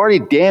 You've already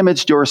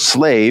damaged your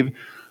slave.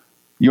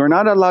 You're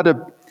not allowed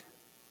to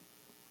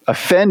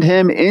offend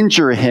him,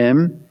 injure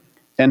him,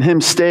 and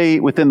him stay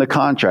within the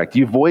contract.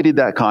 You voided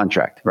that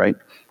contract, right?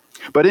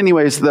 But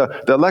anyways,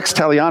 the lex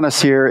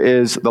talionis here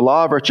is the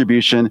law of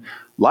retribution,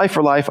 life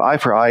for life, eye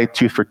for eye,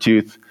 tooth for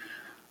tooth.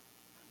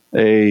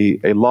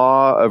 A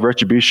law of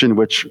retribution,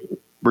 which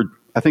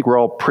I think we're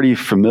all pretty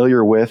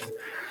familiar with.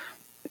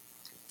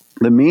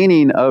 The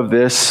meaning of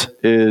this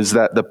is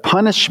that the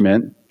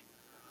punishment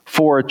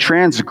for a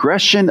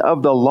transgression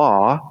of the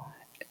law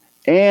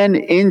and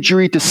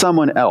injury to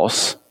someone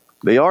else,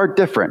 they are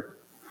different.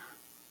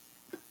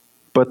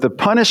 But the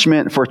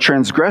punishment for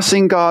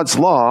transgressing God's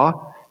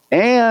law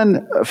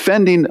and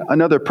offending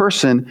another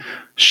person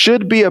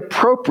should be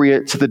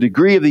appropriate to the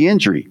degree of the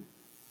injury,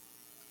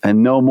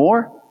 and no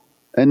more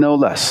and no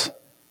less.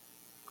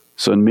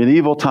 So in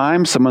medieval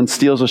times, someone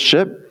steals a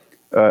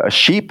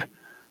sheep,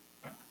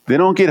 they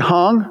don't get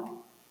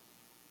hung.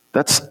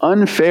 That's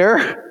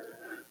unfair.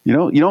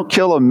 You don't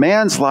kill a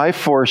man's life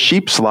for a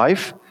sheep's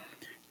life.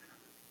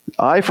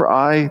 Eye for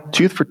eye,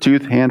 tooth for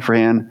tooth, hand for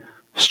hand,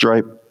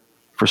 stripe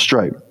for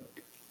stripe.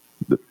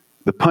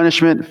 The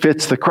punishment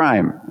fits the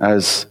crime,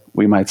 as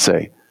we might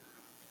say.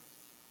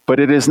 But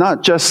it is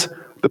not just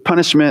the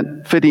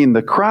punishment fitting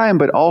the crime,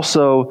 but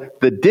also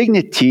the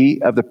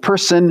dignity of the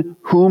person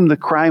whom the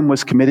crime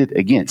was committed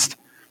against.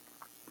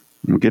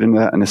 We'll get into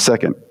that in a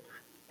second.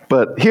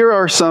 But here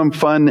are some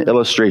fun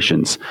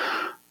illustrations.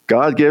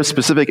 God gives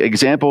specific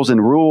examples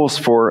and rules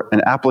for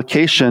an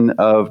application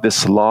of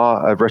this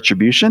law of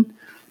retribution.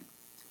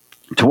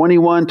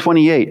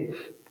 21:28.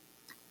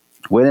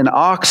 When an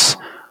ox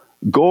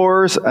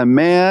gores a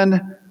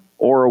man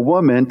or a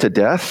woman to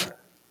death,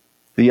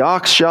 the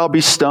ox shall be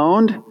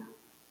stoned,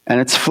 and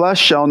its flesh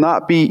shall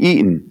not be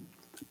eaten,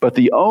 but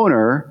the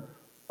owner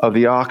of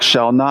the ox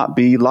shall not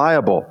be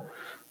liable.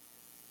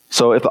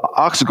 So if the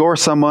ox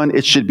gores someone,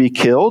 it should be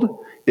killed.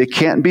 It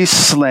can't be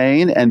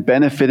slain and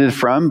benefited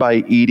from by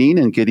eating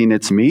and getting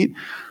its meat,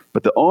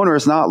 but the owner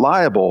is not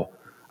liable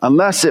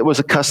unless it was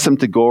accustomed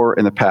to gore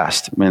in the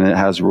past. I mean, it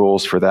has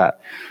rules for that.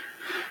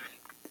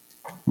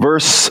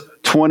 Verse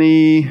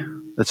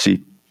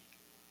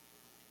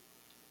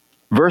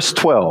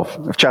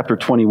 12 of chapter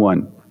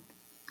 21.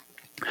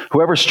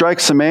 Whoever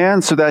strikes a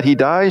man so that he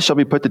dies shall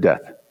be put to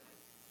death.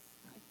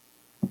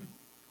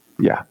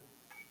 Yeah,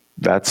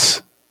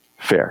 that's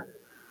fair.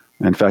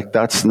 In fact,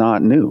 that's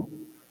not new.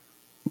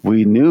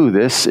 We knew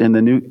this in the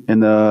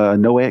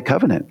Noahic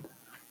covenant.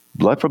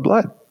 Blood for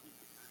blood.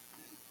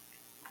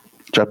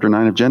 Chapter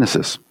 9 of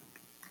Genesis.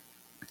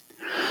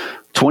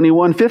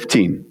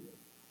 21:15.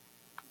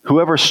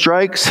 Whoever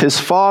strikes his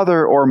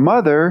father or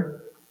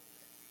mother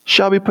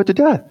shall be put to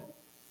death.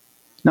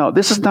 Now,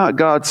 this is not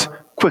God's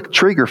quick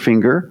trigger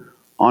finger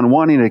on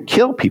wanting to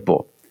kill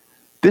people.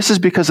 This is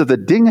because of the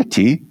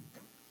dignity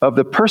of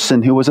the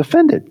person who was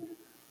offended.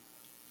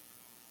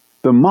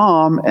 the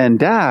mom and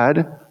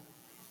dad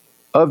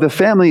of the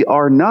family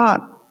are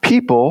not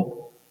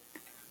people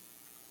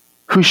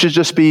who should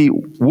just be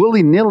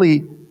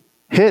willy-nilly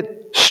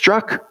hit,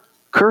 struck,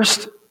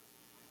 cursed,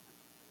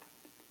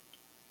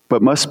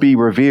 but must be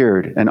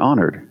revered and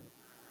honored.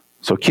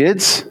 So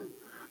kids,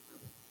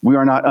 we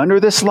are not under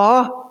this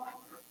law,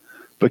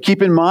 but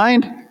keep in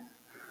mind,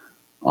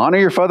 honor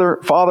your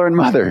father and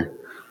mother.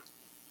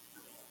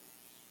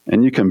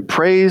 And you can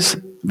praise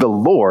the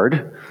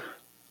Lord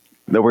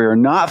that we are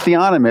not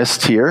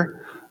theonomists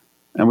here,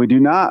 and we do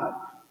not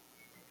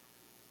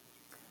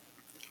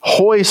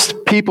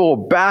hoist people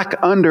back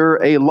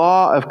under a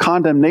law of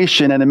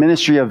condemnation and a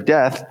ministry of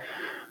death,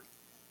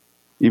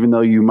 even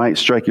though you might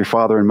strike your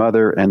father and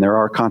mother, and there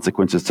are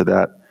consequences to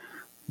that.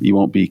 You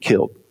won't be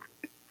killed.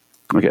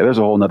 Okay, there's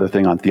a whole other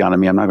thing on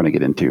theonomy I'm not going to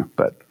get into,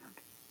 but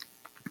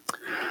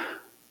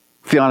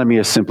theonomy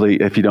is simply,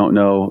 if you don't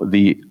know,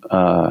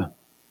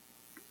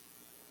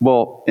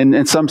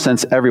 in some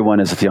sense, everyone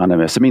is a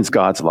theonomist. It means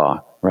God's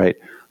law, right?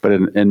 But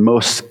in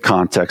most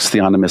contexts,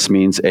 theonomist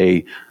means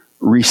a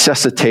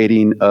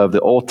resuscitating of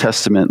the Old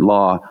Testament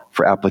law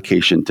for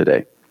application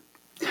today.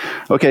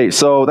 Okay,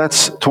 so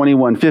that's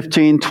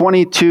 21:15.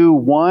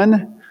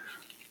 22:1.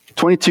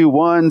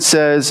 22:1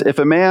 says, if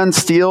a man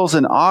steals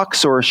an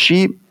ox or a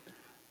sheep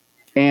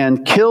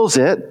and kills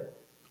it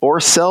or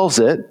sells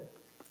it,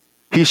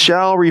 he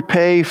shall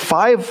repay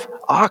 5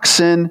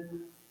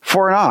 oxen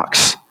for an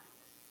ox,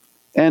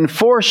 and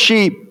 4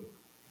 sheep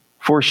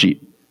for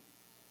sheep.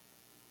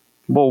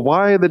 Well,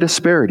 why the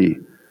disparity?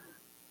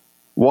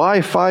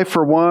 Why 5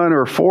 for 1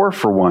 or 4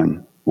 for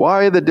 1?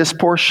 Why the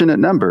disproportionate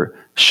number?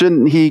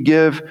 Shouldn't he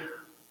give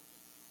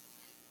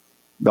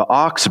the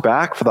ox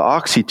back for the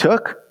ox he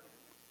took,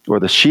 or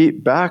the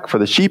sheep back for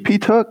the sheep he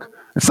took?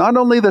 It's not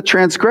only the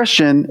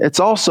transgression, it's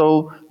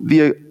also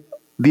the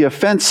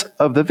offense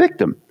of the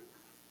victim.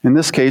 In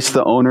this case,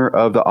 the owner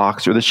of the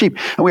ox or the sheep.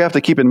 And we have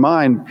to keep in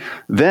mind,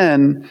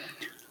 then,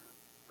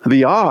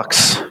 the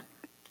ox,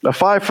 a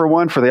 5 for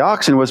 1 for the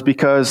oxen was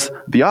because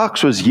the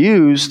ox was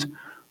used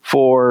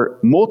for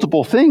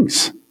multiple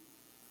things,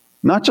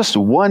 not just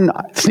one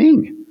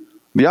thing.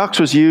 The ox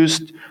was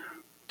used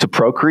to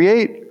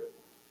procreate.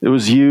 It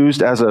was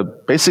used as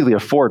basically a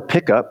Ford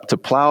pickup to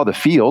plow the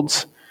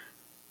fields.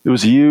 It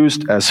was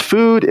used as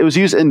food. It was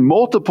used in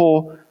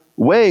multiple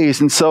ways.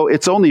 And so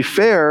it's only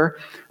fair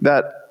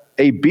that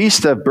a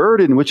beast of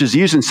burden, which is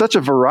used in such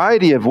a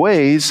variety of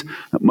ways,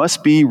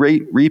 must be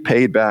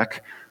repaid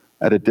back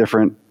at a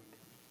different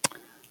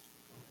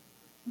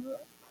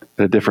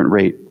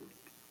rate.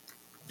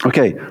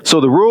 Okay,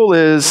 so the rule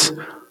is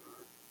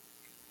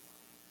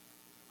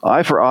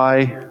eye for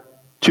eye,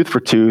 tooth for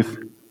tooth,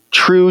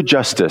 true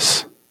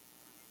justice.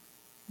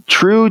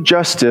 True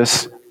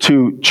justice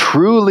to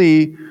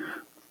truly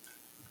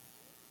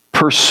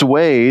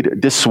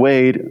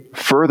dissuade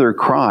further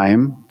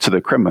crime to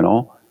the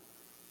criminal,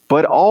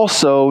 but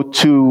also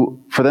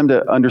for them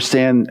to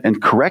understand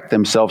and correct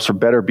themselves for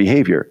better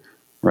behavior,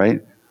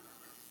 right?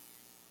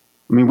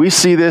 I mean, we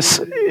see this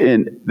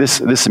in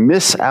this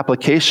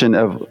misapplication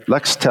of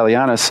lex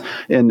talionis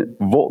in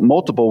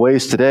multiple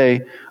ways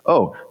today.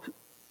 Oh,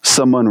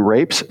 someone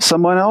rapes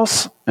someone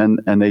else, and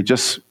they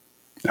just,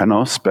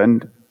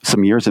 spend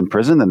some years in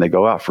prison, then they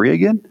go out free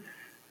again.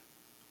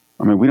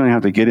 I mean, we don't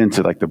have to get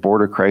into like the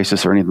border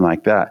crisis or anything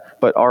like that.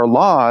 But our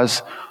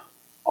laws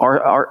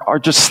are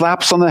just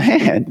slaps on the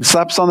hand,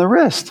 slaps on the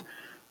wrist.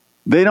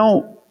 They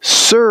don't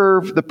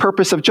serve the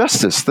purpose of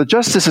justice. The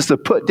justice is to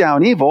put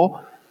down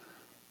evil,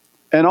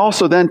 and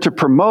also then to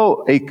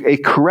promote a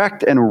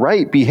correct and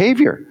right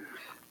behavior.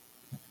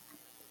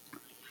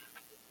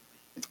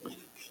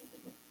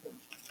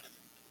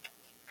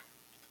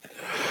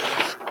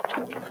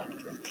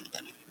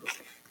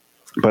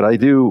 But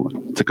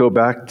to go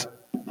back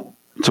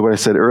to what I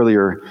said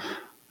earlier,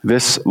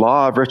 this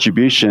law of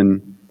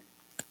retribution,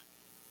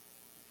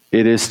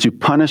 it is to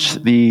punish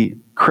the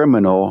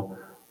criminal,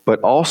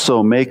 but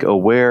also make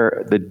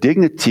aware the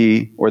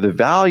dignity or the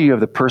value of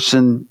the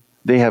person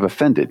they have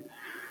offended.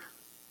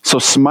 So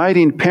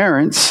smiting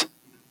parents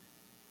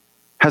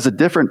has a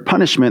different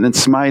punishment than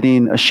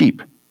smiting a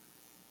sheep.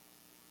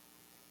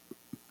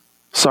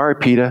 Sorry,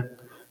 PETA.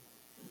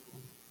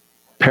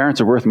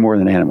 Parents are worth more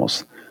than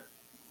animals.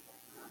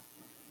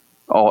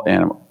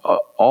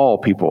 All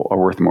people are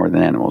worth more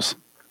than animals.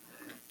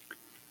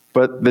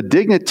 But the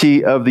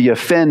dignity of the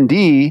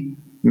offendee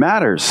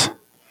matters.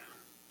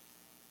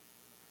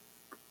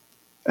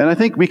 And I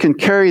think we can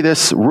carry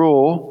this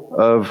rule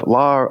of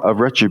law of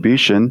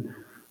retribution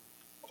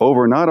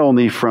over not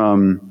only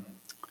from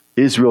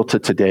Israel to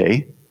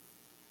today,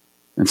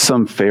 in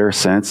some fair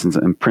sense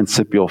and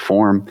principial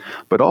form,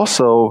 but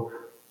also,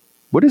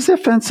 what is the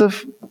offense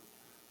of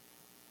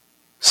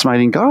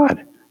smiting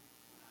God?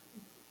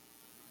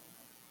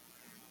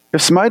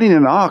 If smiting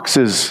an ox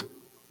is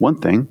one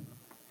thing,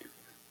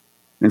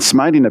 and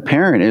smiting a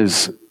parent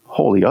is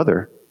wholly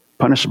other,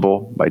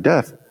 punishable by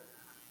death,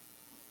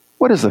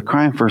 what is the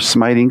crime for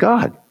smiting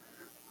God?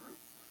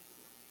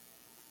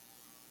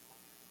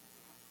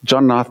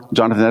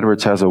 Jonathan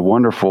Edwards has a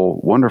wonderful,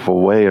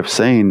 wonderful way of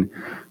saying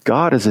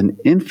God is an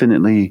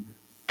infinitely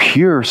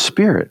pure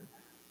spirit,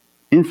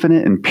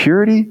 infinite in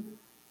purity,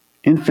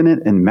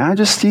 infinite in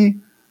majesty,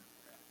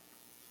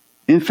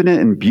 infinite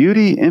in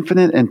beauty,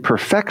 infinite in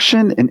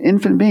perfection, and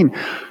infinite being.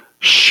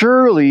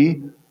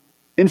 Surely,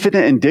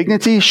 infinite in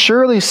dignity,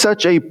 surely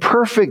such a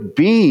perfect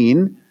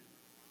being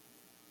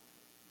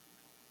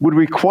would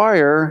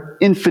require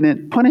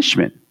infinite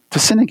punishment to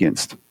sin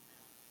against.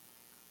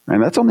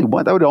 And that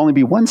would only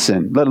be one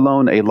sin, let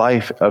alone a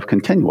life of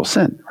continual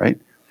sin, right?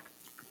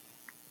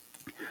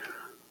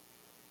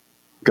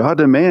 God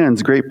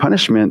demands great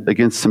punishment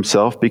against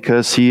himself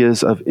because he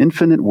is of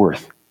infinite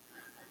worth.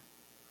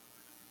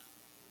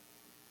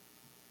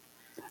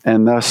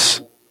 And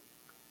thus,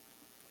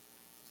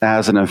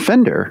 as an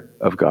offender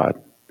of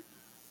God,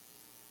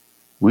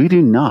 we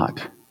do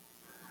not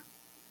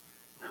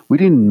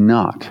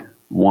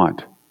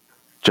want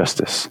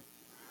justice.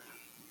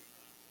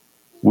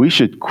 We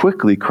should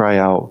quickly cry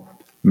out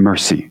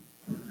mercy.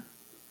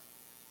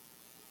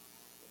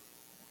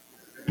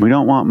 We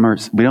don't want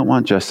mercy. We don't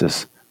want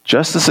justice.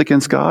 Justice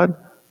against God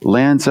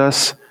lands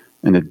us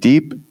in a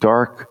deep,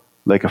 dark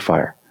lake of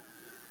fire.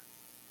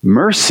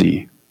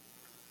 Mercy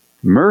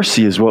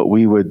is what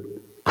we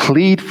would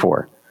plead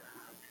for.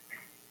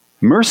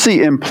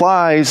 Mercy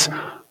implies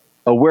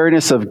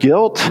awareness of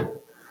guilt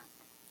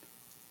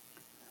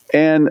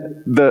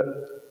and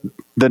the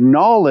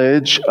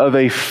knowledge of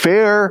a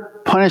fair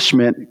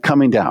punishment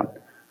coming down.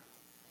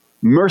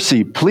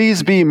 Mercy,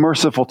 please be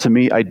merciful to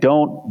me. I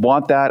don't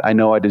want that. I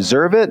know I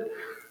deserve it.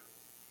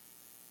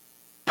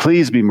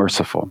 Please be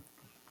merciful.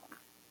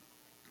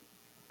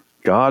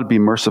 God, be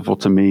merciful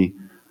to me,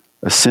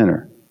 a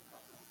sinner,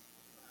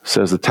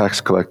 says the tax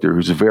collector,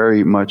 who's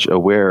very much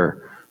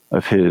aware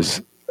of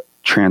his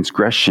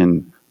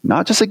transgression,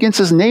 not just against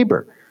his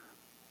neighbor,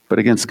 but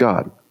against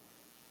God.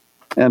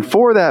 And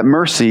for that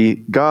mercy,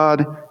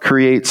 God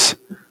creates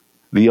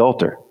the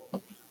altar.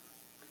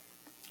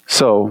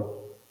 So,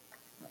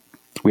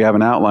 we have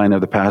an outline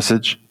of the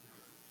passage.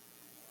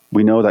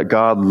 We know that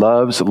God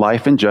loves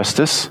life and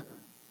justice.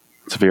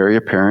 It's very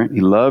apparent.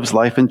 He loves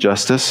life and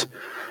justice.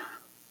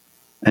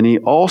 And he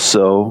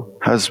also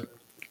has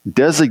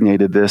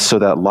designated this so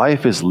that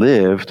life is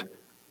lived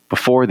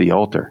before the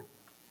altar.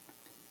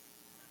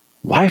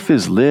 Life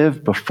is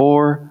lived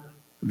before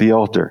the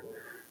altar.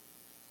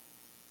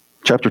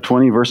 Chapter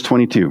 20, verse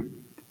 22.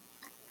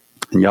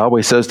 And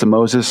Yahweh says to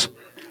Moses,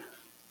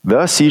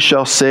 "Thus ye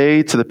shall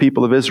say to the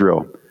people of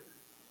Israel,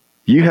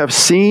 you have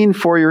seen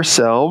for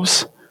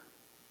yourselves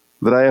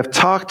that I have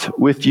talked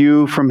with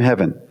you from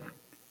heaven.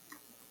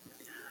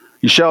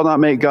 You shall not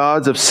make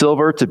gods of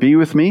silver to be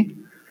with me.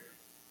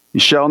 You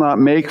shall not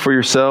make for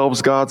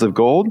yourselves gods of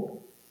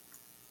gold.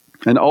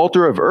 An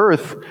altar of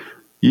earth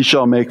ye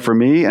shall make for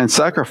me, and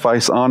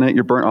sacrifice on it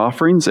your burnt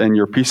offerings and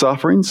your peace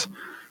offerings,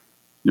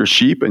 your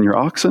sheep and your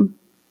oxen.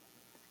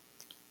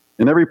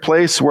 In every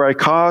place where I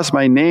cause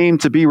my name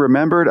to be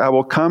remembered, I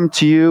will come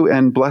to you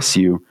and bless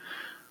you.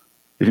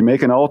 If you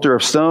make an altar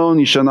of stone,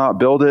 you shall not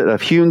build it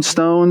of hewn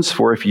stones,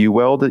 for if you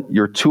weld it,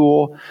 your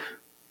tool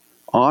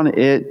on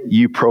it,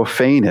 you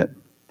profane it.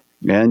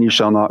 And you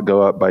shall not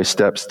go up by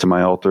steps to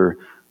my altar,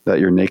 that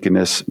your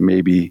nakedness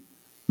may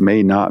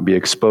not be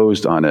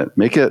exposed on it.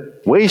 Make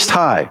it waist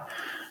high."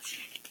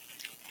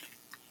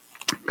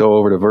 Go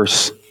over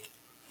to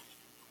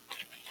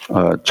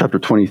chapter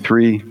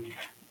 23,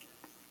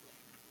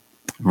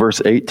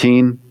 verse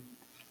 18.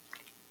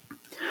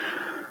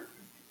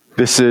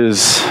 This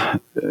is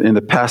in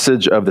the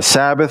passage of the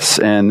Sabbaths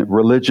and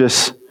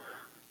religious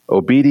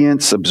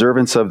obedience,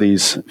 observance of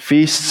these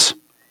feasts.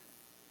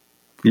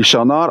 "You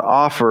shall not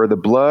offer the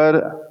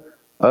blood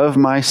of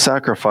my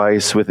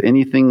sacrifice with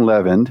anything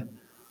leavened,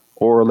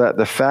 or let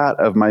the fat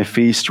of my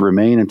feast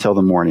remain until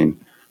the morning."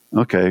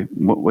 Okay,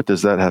 what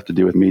does that have to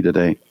do with me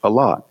today? A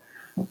lot.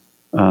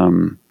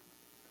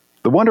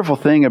 The wonderful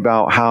thing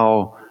about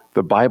how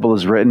the Bible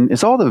is written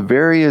is all the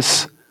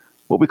various,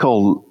 what we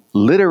call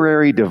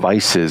literary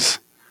devices,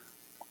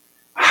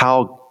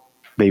 how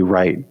they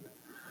write.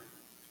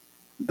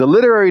 The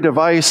literary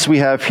device we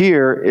have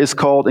here is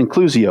called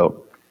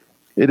inclusio.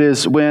 It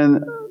is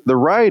when the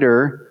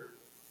writer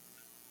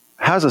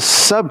has a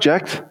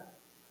subject,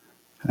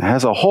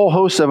 has a whole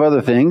host of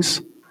other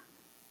things,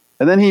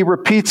 and then he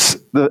repeats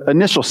the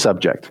initial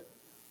subject.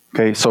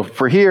 Okay, so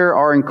for here,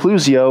 our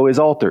inclusio is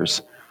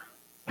altars.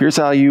 Here's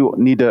how you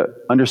need to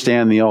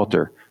understand the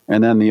altar.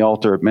 And then the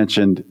altar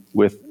mentioned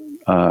with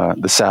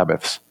the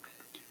Sabbaths.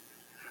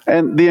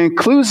 And the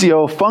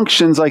inclusio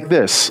functions like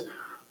this.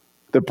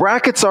 The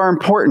brackets are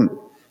important.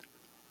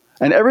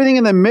 And everything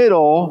in the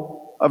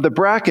middle of the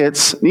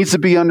brackets needs to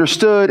be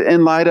understood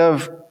in light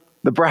of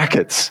the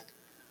brackets.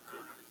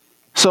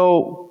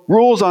 So,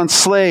 rules on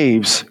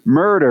slaves,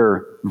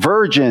 murder,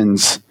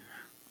 virgins,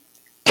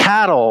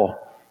 cattle,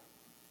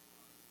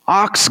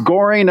 ox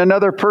goring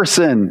another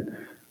person.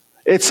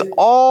 It's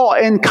all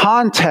in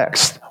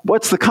context.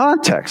 What's the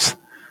context?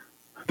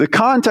 The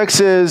context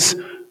is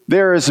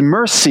there is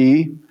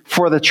mercy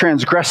for the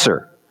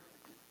transgressor.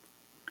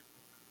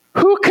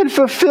 Who can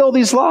fulfill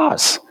these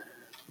laws?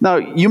 Now,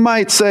 you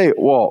might say,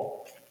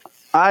 well,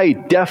 I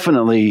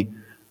definitely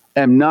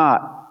am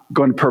not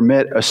going to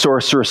permit a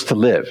sorceress to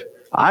live.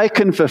 I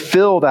can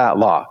fulfill that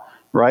law,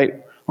 right?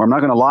 Or I'm not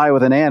going to lie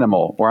with an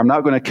animal, or I'm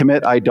not going to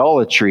commit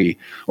idolatry,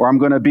 or I'm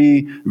going to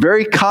be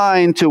very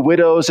kind to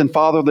widows and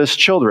fatherless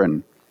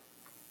children.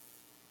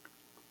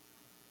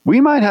 We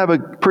might have a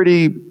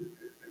pretty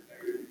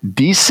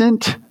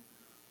decent,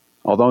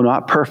 although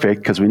not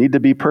perfect, because we need to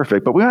be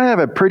perfect, but we might have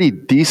a pretty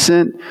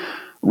decent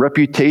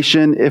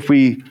reputation if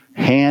we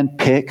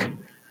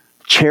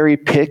cherry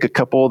pick a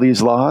couple of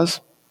these laws.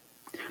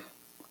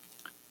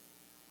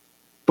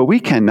 But we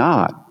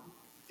cannot,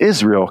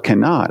 Israel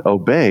cannot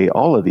obey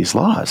all of these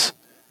laws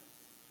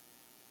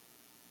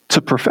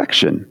to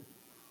perfection.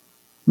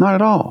 Not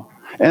at all.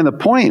 And the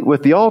point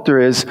with the altar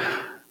is,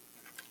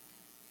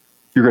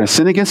 you're going to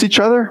sin against each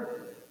other,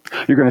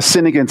 you're going to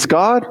sin against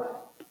God,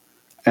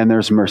 and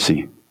there's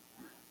mercy.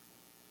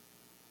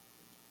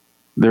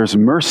 There's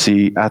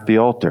mercy at the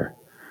altar.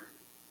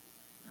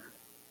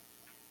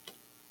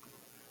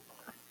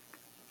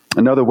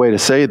 Another way to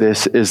say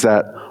this is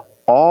that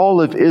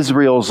all of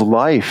Israel's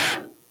life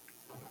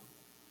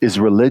is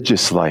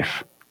religious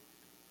life.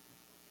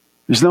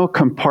 There's no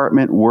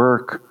compartment: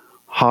 work,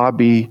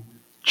 hobby,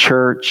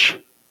 church,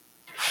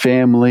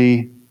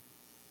 family,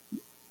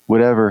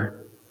 whatever.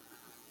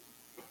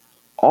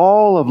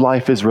 All of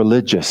life is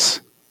religious.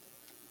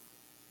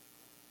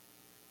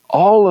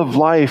 All of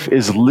life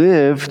is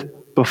lived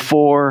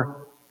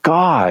before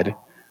God.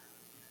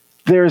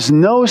 There's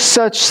no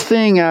such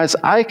thing as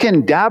I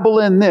can dabble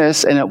in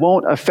this and it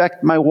won't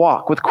affect my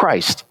walk with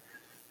Christ.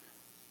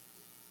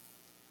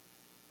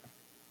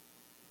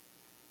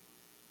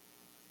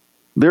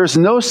 There's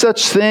no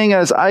such thing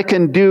as I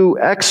can do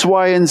X,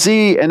 Y, and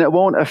Z and it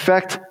won't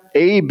affect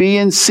A, B,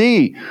 and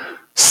C.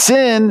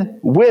 Sin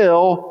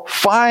will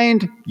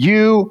find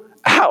you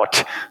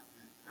out.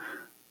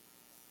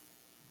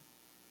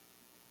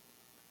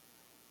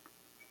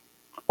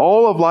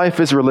 All of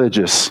life is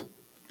religious.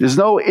 There's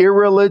no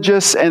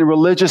irreligious and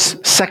religious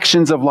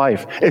sections of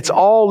life. It's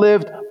all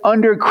lived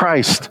under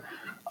Christ,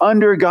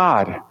 under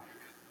God.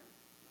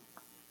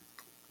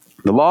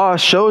 The law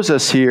shows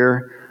us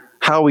here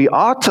how we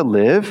ought to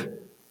live,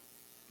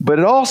 but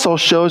it also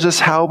shows us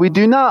how we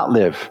do not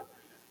live,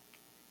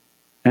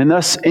 and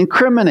thus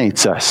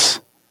incriminates us,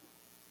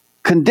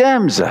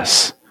 condemns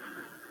us.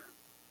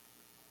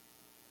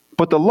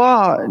 But the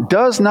law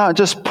does not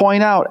just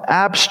point out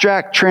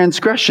abstract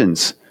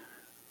transgressions,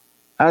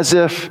 as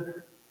if,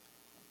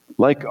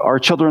 like our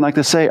children like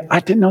to say, I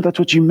didn't know that's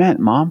what you meant,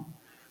 Mom.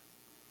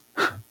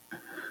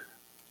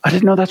 I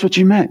didn't know that's what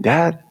you meant,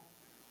 Dad.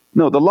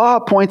 No, the law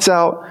points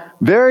out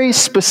very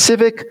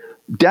specific,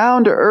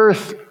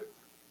 down-to-earth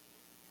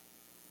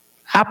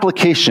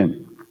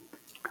application.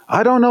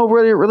 I don't know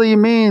what it really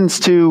means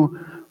to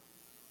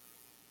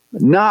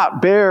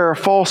not bear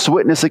false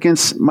witness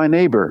against my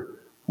neighbor.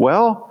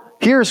 Well,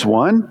 here's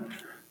one.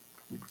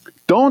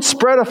 Don't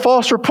spread a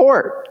false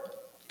report.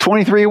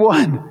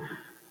 23:1.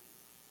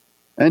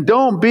 And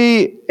don't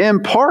be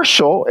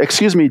partial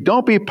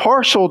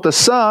to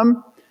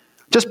some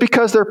just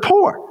because they're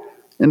poor.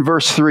 In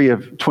verse 3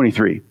 of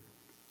 23.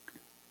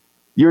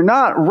 You're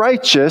not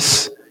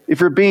righteous if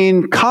you're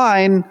being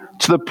kind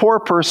to the poor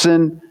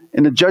person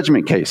in a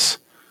judgment case.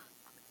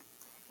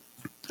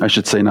 I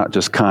should say not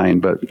just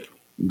kind, but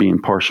being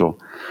partial.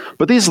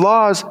 But these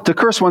laws, to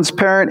curse one's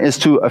parent is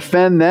to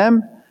offend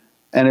them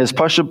and is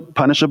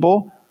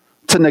punishable.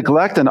 To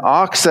neglect an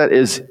ox that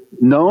is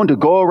known to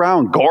go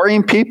around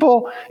goring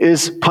people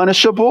is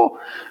punishable.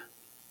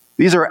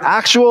 These are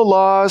actual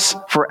laws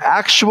for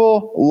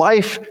actual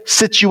life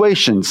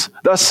situations.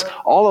 Thus,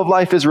 all of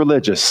life is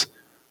religious.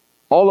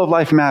 All of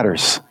life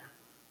matters.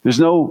 There's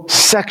no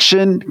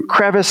section,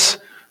 crevice,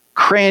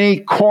 cranny,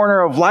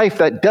 corner of life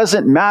that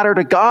doesn't matter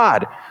to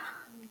God.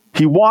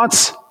 He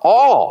wants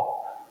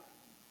all.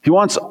 He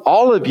wants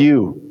all of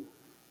you.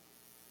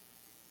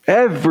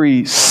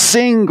 Every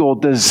single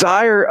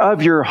desire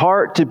of your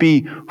heart to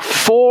be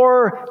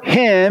for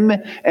Him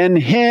and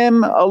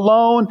Him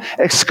alone,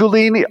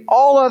 excluding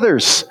all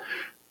others.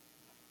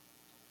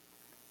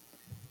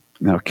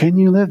 Now, can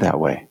you live that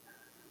way?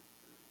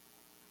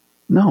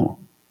 No.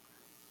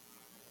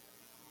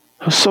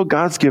 So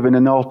God's given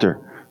an altar.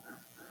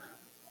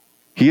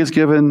 He has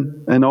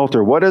given an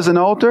altar. What is an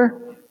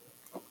altar?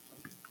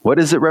 What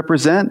does it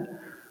represent?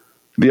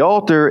 The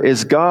altar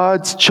is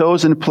God's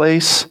chosen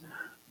place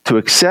to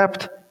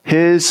accept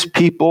His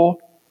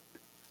people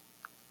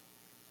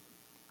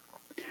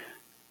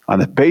on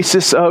the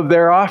basis of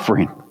their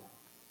offering.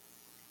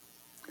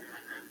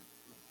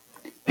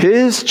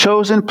 His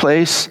chosen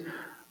place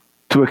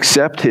to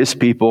accept His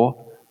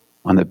people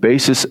on the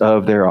basis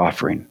of their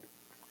offering.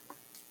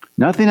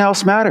 Nothing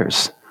else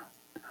matters.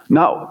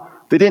 Now,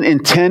 they didn't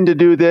intend to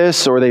do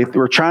this or they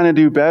were trying to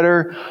do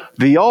better.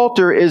 The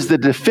altar is the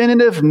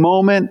definitive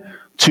moment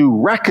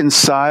to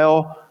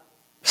reconcile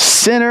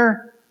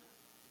sinner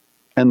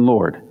and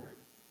Lord.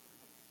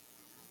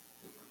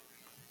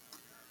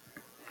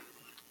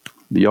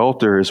 The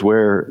altar is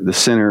where the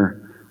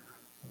sinner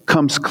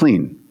comes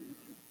clean,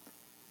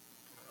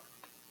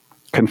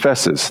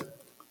 confesses.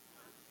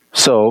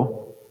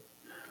 So,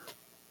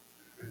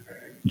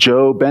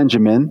 Joe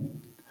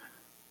Benjamin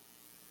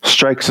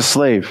strikes a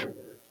slave.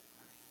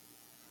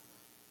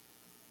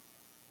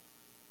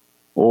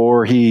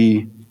 Or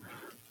he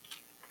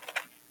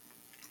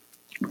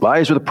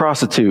lies with a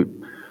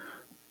prostitute.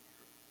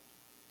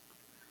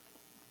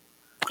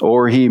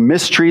 Or he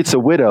mistreats a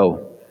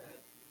widow.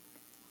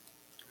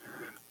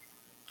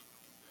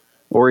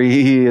 Or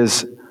he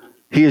is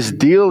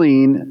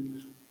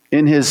dealing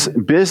in his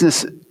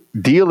business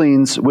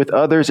dealings with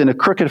others in a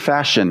crooked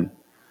fashion.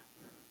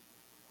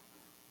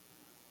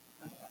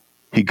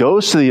 He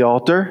goes to the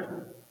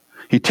altar.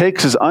 He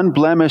takes his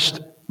unblemished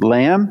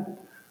lamb.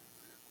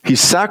 He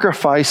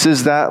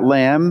sacrifices that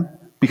lamb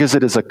because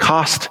it is a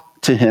cost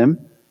to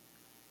him.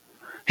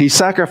 He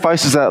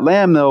sacrifices that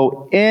lamb,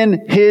 though,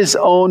 in his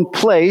own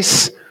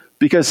place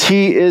because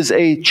he is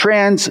a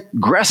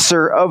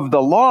transgressor of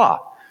the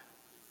law.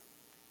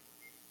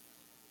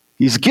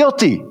 He's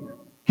guilty.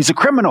 He's a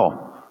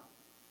criminal.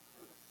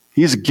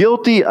 He's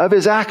guilty of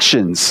his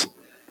actions.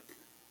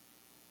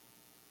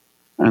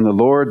 And the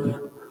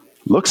Lord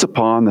looks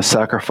upon the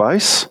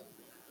sacrifice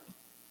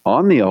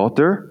on the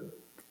altar,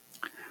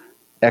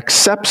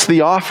 accepts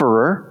the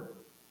offerer,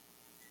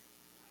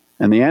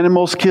 and the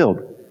animal's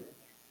killed.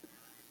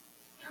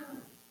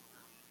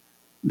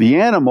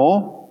 The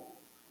animal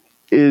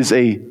is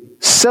a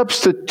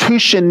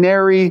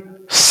substitutionary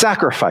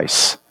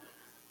sacrifice.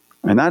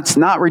 And that's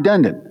not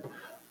redundant.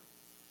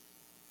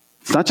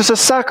 It's not just a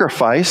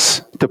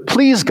sacrifice to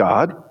please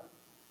God.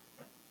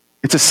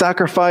 It's a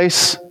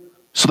sacrifice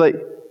so that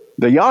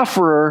the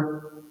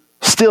offerer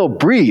still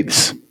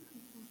breathes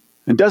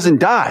and doesn't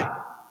die.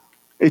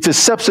 It's a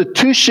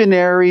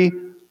substitutionary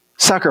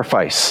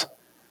sacrifice.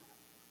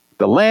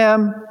 The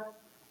lamb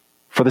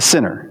for the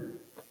sinner.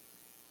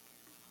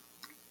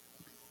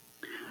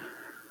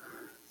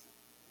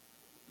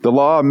 The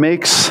law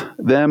makes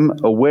them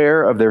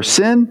aware of their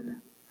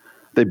sin.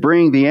 They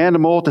bring the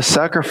animal to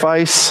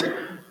sacrifice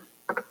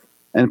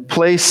and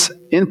place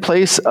in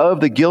place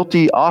of the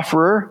guilty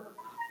offerer.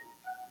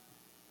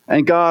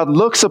 And God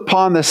looks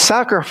upon the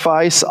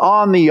sacrifice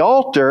on the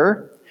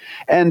altar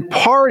and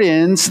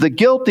pardons the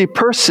guilty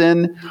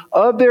person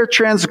of their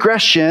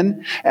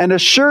transgression and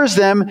assures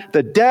them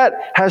the debt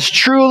has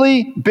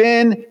truly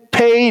been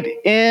paid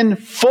in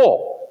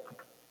full.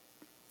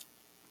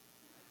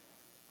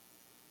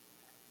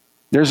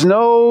 There's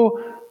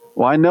no,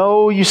 well, I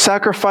know you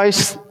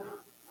sacrificed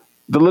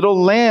the little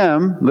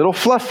lamb, little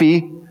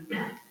Fluffy,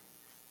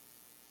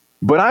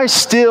 but I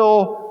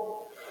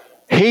still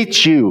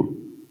hate you.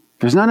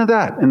 There's none of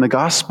that in the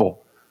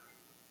gospel.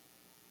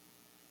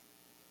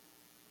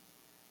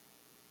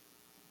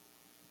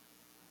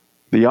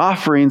 The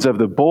offerings of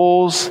the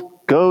bulls,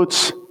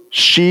 goats,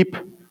 sheep,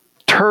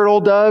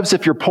 turtle doves,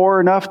 if you're poor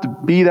enough to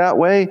be that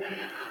way,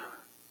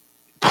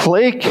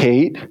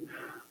 placate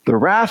the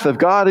wrath of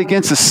God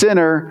against the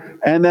sinner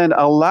and then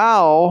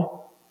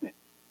allow,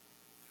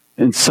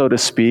 and so to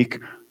speak,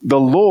 the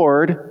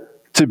Lord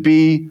to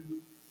be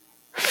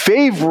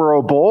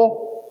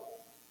favorable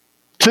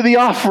to the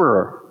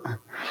offerer.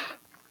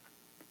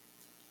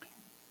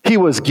 He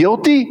was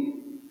guilty,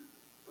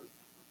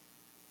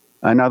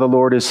 and now the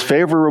Lord is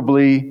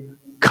favorably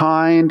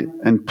kind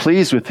and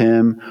pleased with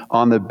him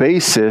on the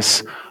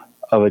basis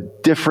of a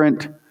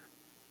different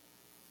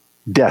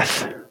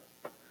death.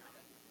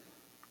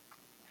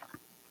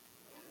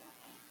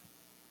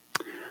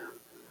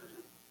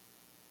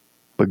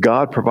 But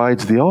God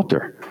provides the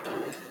altar.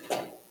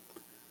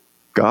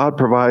 God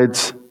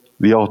provides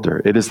the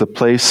altar. It is the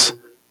place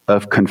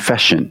of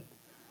confession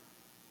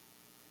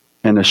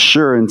and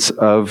assurance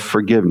of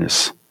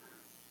forgiveness.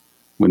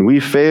 When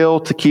we fail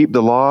to keep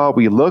the law,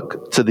 we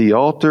look to the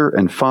altar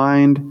and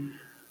find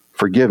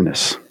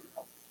forgiveness.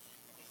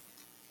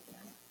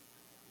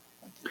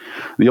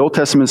 The Old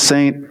Testament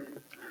saint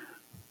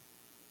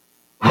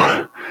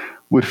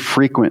would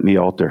frequent the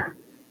altar.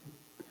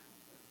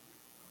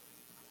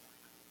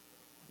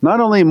 Not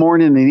only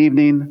morning and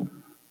evening,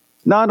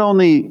 not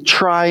only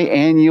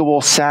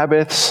triannual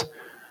Sabbaths.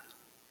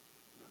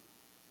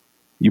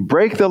 You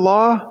break the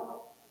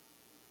law,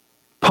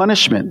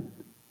 punishment,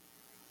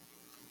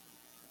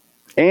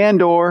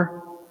 and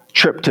or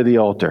trip to the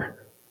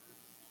altar.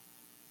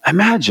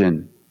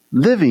 Imagine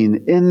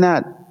living in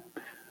that,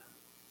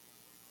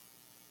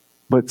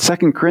 what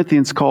 2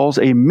 Corinthians calls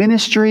a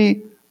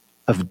ministry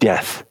of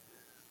death.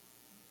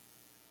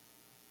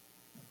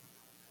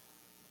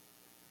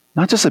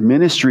 Not just a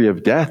ministry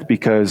of death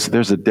because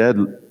there's a dead,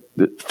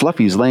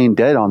 Fluffy's laying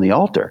dead on the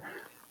altar.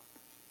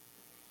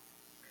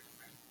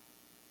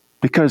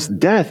 Because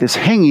death is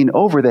hanging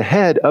over the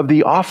head of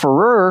the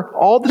offerer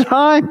all the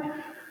time.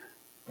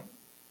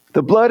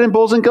 The blood and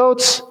bulls and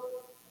goats,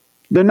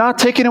 they're not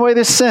taking away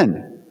this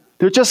sin.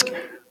 They're just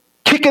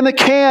kicking the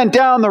can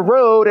down the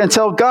road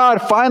until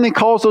God finally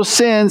calls those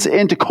sins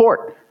into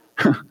court.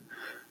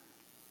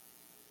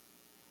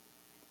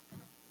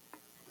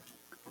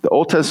 The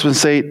Old Testament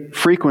saint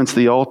frequents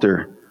the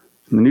altar.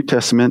 In the New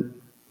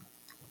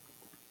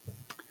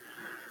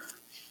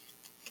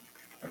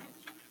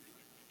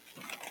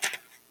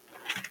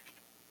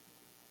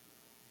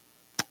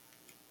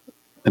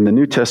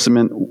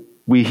Testament,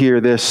 we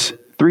hear this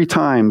 3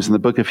 times in the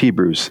book of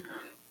Hebrews.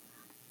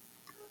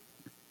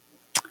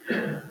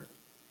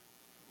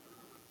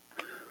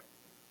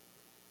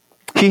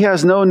 He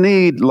has no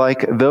need,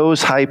 like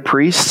those high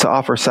priests, to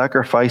offer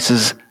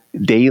sacrifices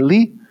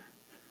daily,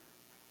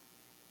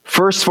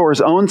 first for his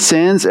own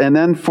sins and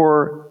then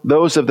for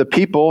those of the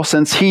people,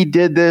 since he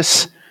did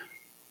this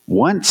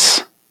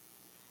once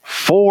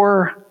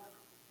for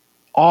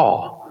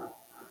all.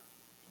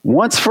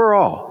 Once for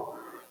all.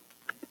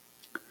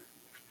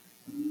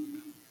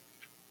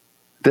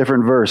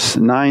 Different verse,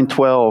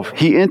 9:12.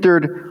 He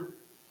entered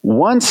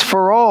once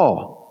for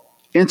all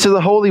into the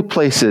holy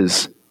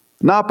places,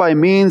 not by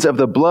means of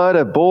the blood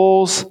of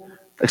bulls,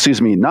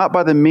 not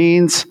by the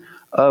means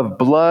of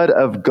blood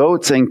of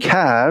goats and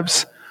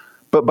calves,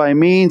 but by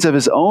means of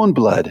his own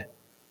blood,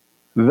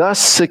 thus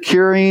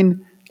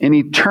securing an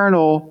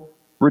eternal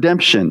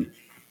redemption.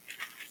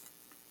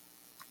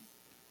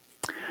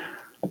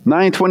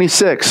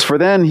 9:26, for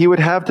then he would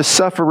have to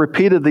suffer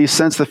repeatedly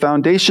since the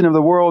foundation of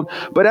the world.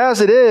 But as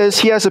it is,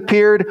 he has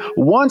appeared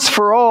once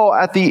for all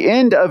at the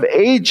end of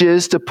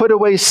ages to put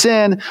away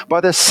sin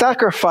by the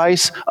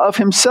sacrifice of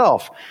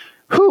himself.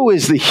 Who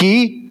is the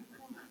he?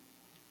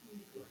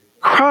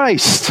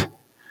 Christ.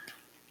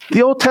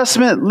 The Old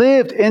Testament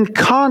lived in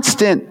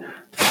constant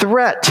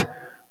threat,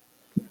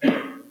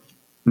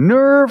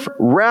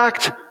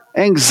 nerve-racked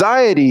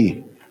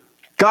anxiety.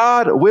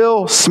 God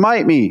will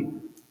smite me.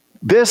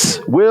 This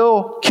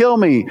will kill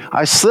me.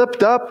 I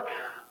slipped up.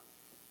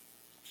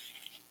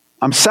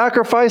 I'm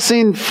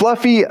sacrificing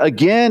Fluffy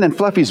again and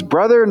Fluffy's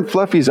brother and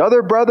Fluffy's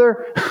other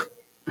brother.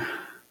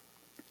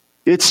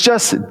 It's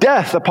just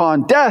death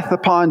upon death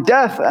upon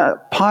death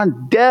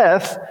upon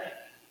death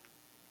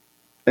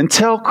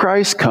until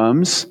Christ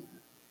comes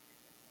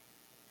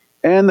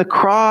and the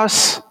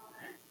cross,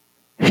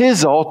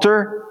 his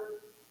altar,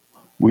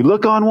 we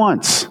look on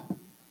once.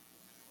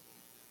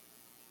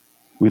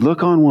 We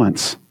look on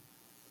once.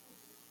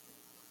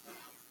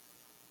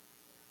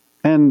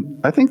 And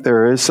I think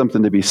there is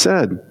something to be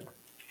said.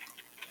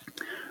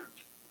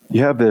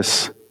 You have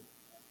this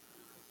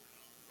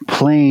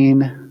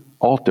plain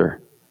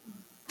altar.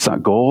 It's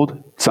not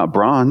gold. It's not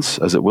bronze,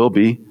 as it will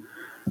be.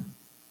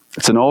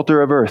 It's an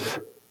altar of earth.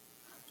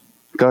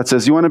 God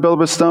says, you want to build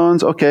with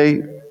stones?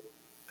 Okay.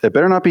 It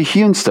better not be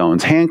hewn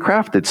stones,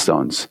 handcrafted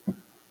stones.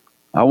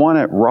 I want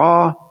it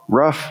raw,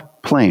 rough,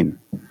 plain.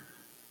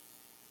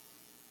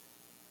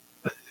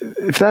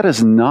 If that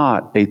is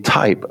not a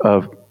type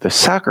of the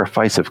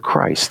sacrifice of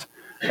Christ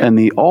and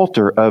the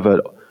altar of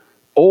an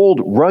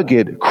old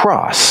rugged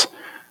cross,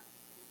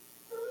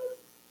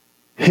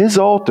 his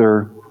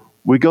altar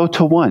we go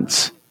to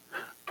once.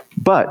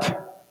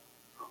 But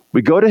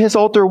we go to his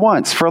altar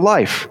once for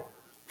life,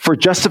 for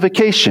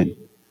justification.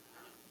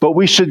 But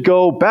we should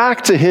go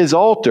back to his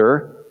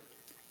altar,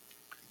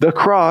 the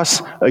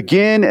cross,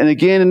 again and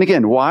again and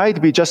again. Why? To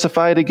be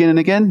justified again and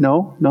again?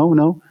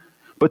 No.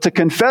 But to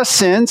confess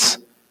sins,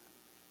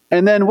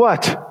 and then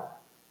what?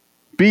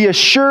 Be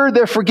assured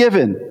they're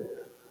forgiven.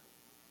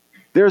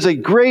 There's a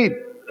great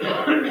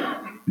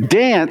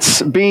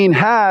dance being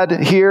had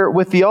here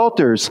with the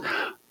altars.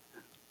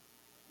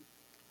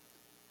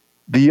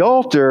 The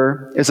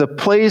altar is a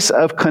place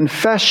of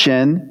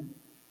confession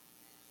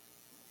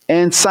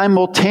and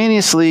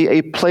simultaneously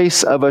a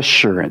place of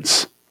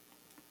assurance.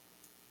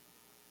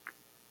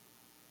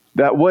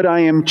 That what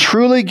I am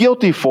truly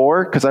guilty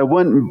for, because I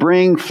wouldn't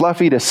bring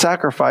Fluffy to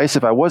sacrifice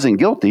if I wasn't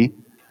guilty,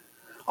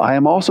 I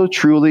am also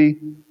truly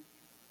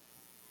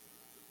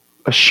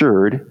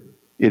assured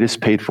it is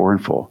paid for in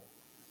full.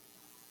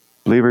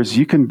 Believers,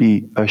 you can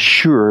be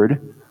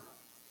assured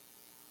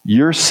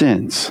your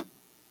sins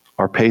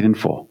are paid in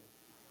full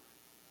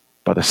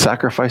by the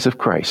sacrifice of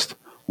Christ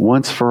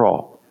once for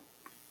all.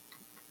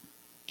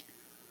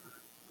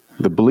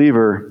 The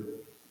believer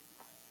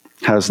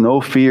has no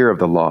fear of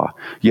the law.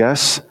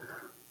 Yes,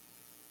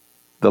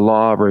 the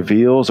law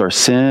reveals our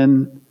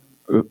sin,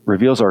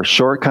 reveals our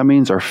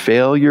shortcomings, our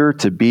failure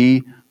to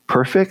be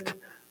perfect.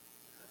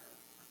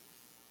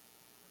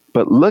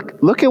 But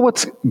look at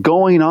what's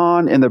going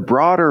on in the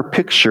broader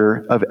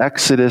picture of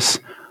Exodus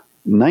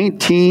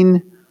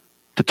 19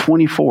 to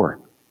 24.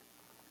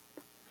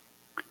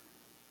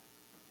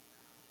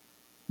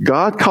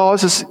 God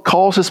calls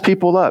his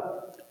people up.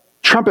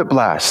 Trumpet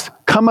blast.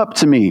 Come up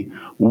to me.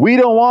 We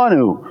don't want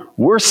to.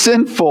 We're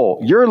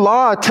sinful. Your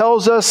law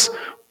tells us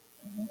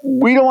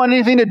we don't want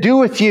anything to do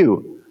with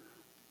you.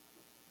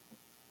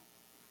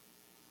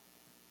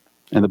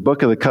 And the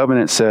book of the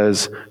covenant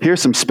says,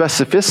 here's some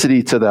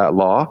specificity to that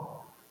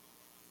law,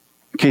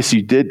 in case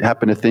you did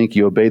happen to think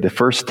you obeyed the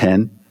first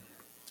 10.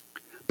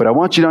 But I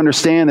want you to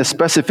understand the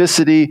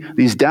specificity,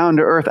 these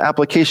down-to-earth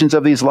applications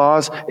of these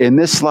laws in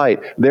this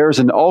light. There's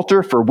an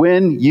altar for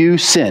when you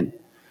sin.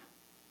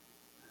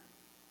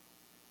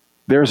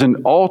 There's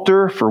an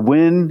altar for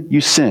when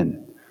you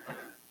sin.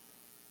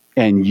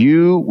 and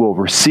you will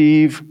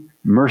receive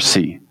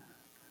mercy.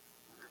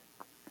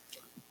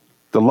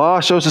 The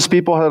law shows us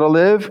people how to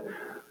live,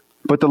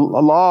 but the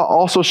law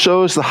also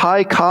shows the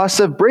high cost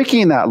of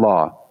breaking that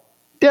law,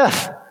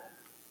 death.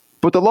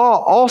 But the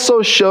law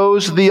also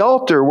shows the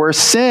altar where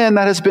sin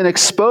that has been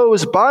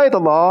exposed by the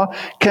law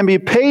can be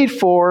paid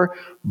for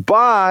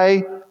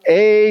by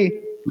a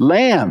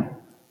lamb.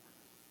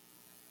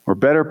 Or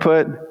better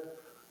put,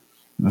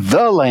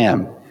 the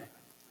Lamb.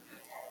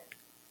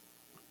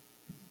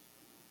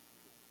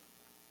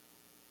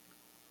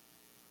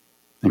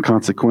 And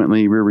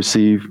consequently, we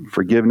receive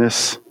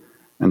forgiveness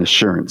and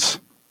assurance.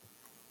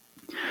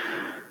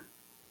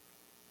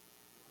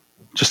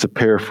 Just to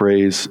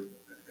paraphrase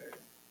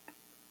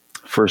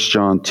 1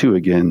 John 2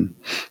 again,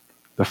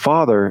 the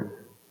Father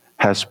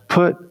has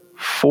put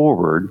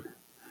forward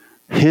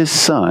his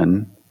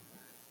Son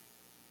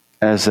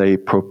as a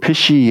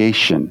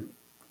propitiation,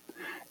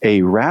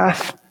 a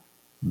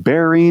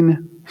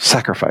wrath-bearing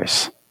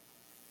sacrifice.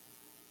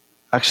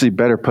 Actually,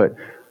 better put,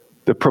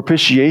 the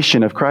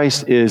propitiation of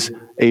Christ is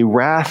a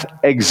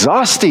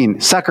wrath-exhausting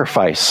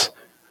sacrifice.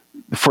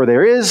 For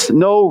there is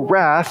no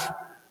wrath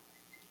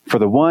for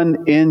the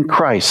one in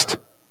Christ,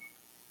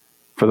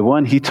 for the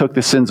one he took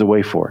the sins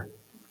away for.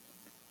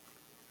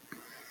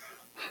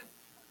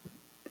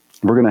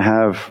 We're going to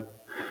have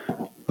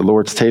the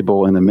Lord's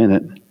table in a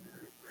minute,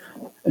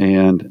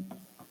 and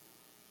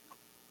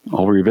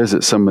I'll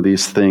revisit some of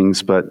these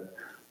things, but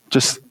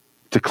just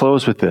to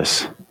close with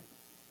this,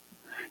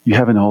 you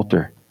have an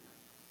altar.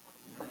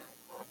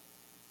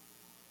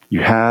 You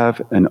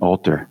have an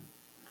altar.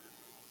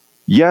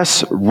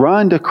 Yes,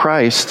 run to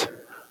Christ,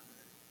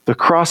 the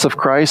cross of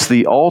Christ,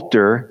 the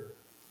altar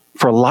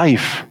for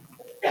life.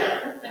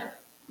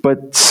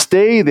 But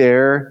stay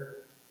there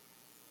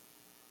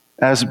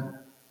as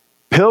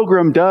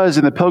Pilgrim does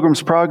in the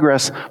Pilgrim's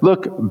Progress.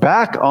 Look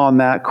back on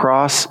that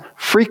cross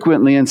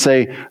frequently and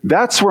say,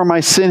 that's where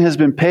my sin has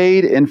been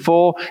paid in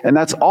full, and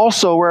that's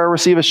also where I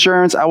receive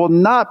assurance I will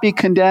not be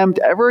condemned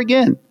ever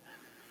again.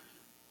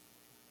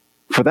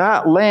 For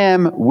that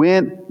Lamb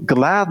went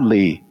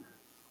gladly,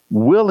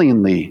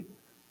 willingly,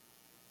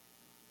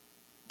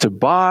 to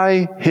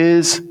buy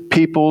his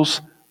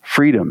people's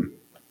freedom.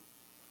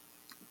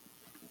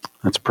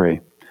 Let's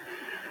pray.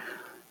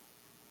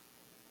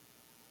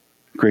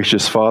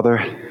 Gracious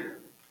Father,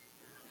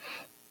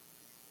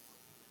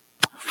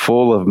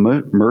 full of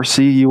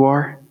mercy you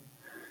are,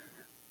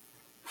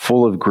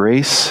 full of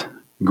grace,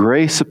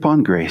 grace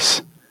upon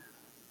grace.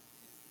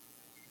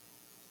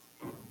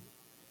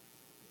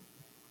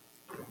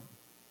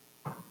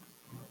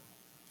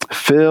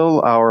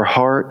 Fill our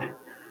heart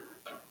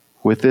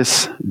with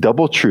this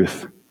double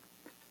truth.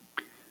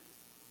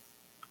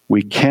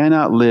 We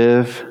cannot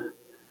live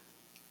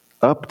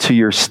up to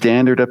your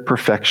standard of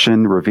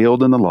perfection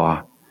revealed in the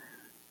law,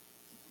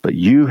 but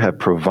you have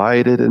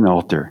provided an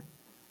altar,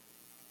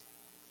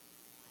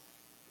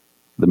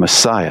 the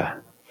Messiah,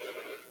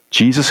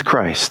 Jesus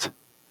Christ,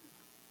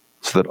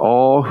 so that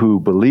all who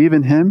believe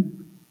in him,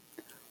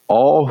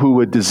 all who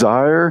would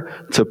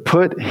desire to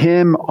put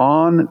him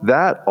on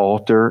that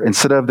altar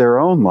instead of their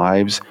own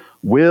lives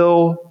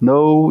will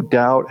no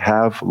doubt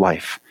have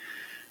life.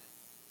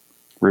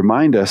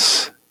 Remind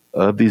us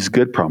of these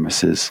good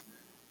promises.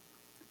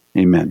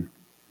 Amen.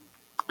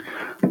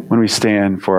 When we stand for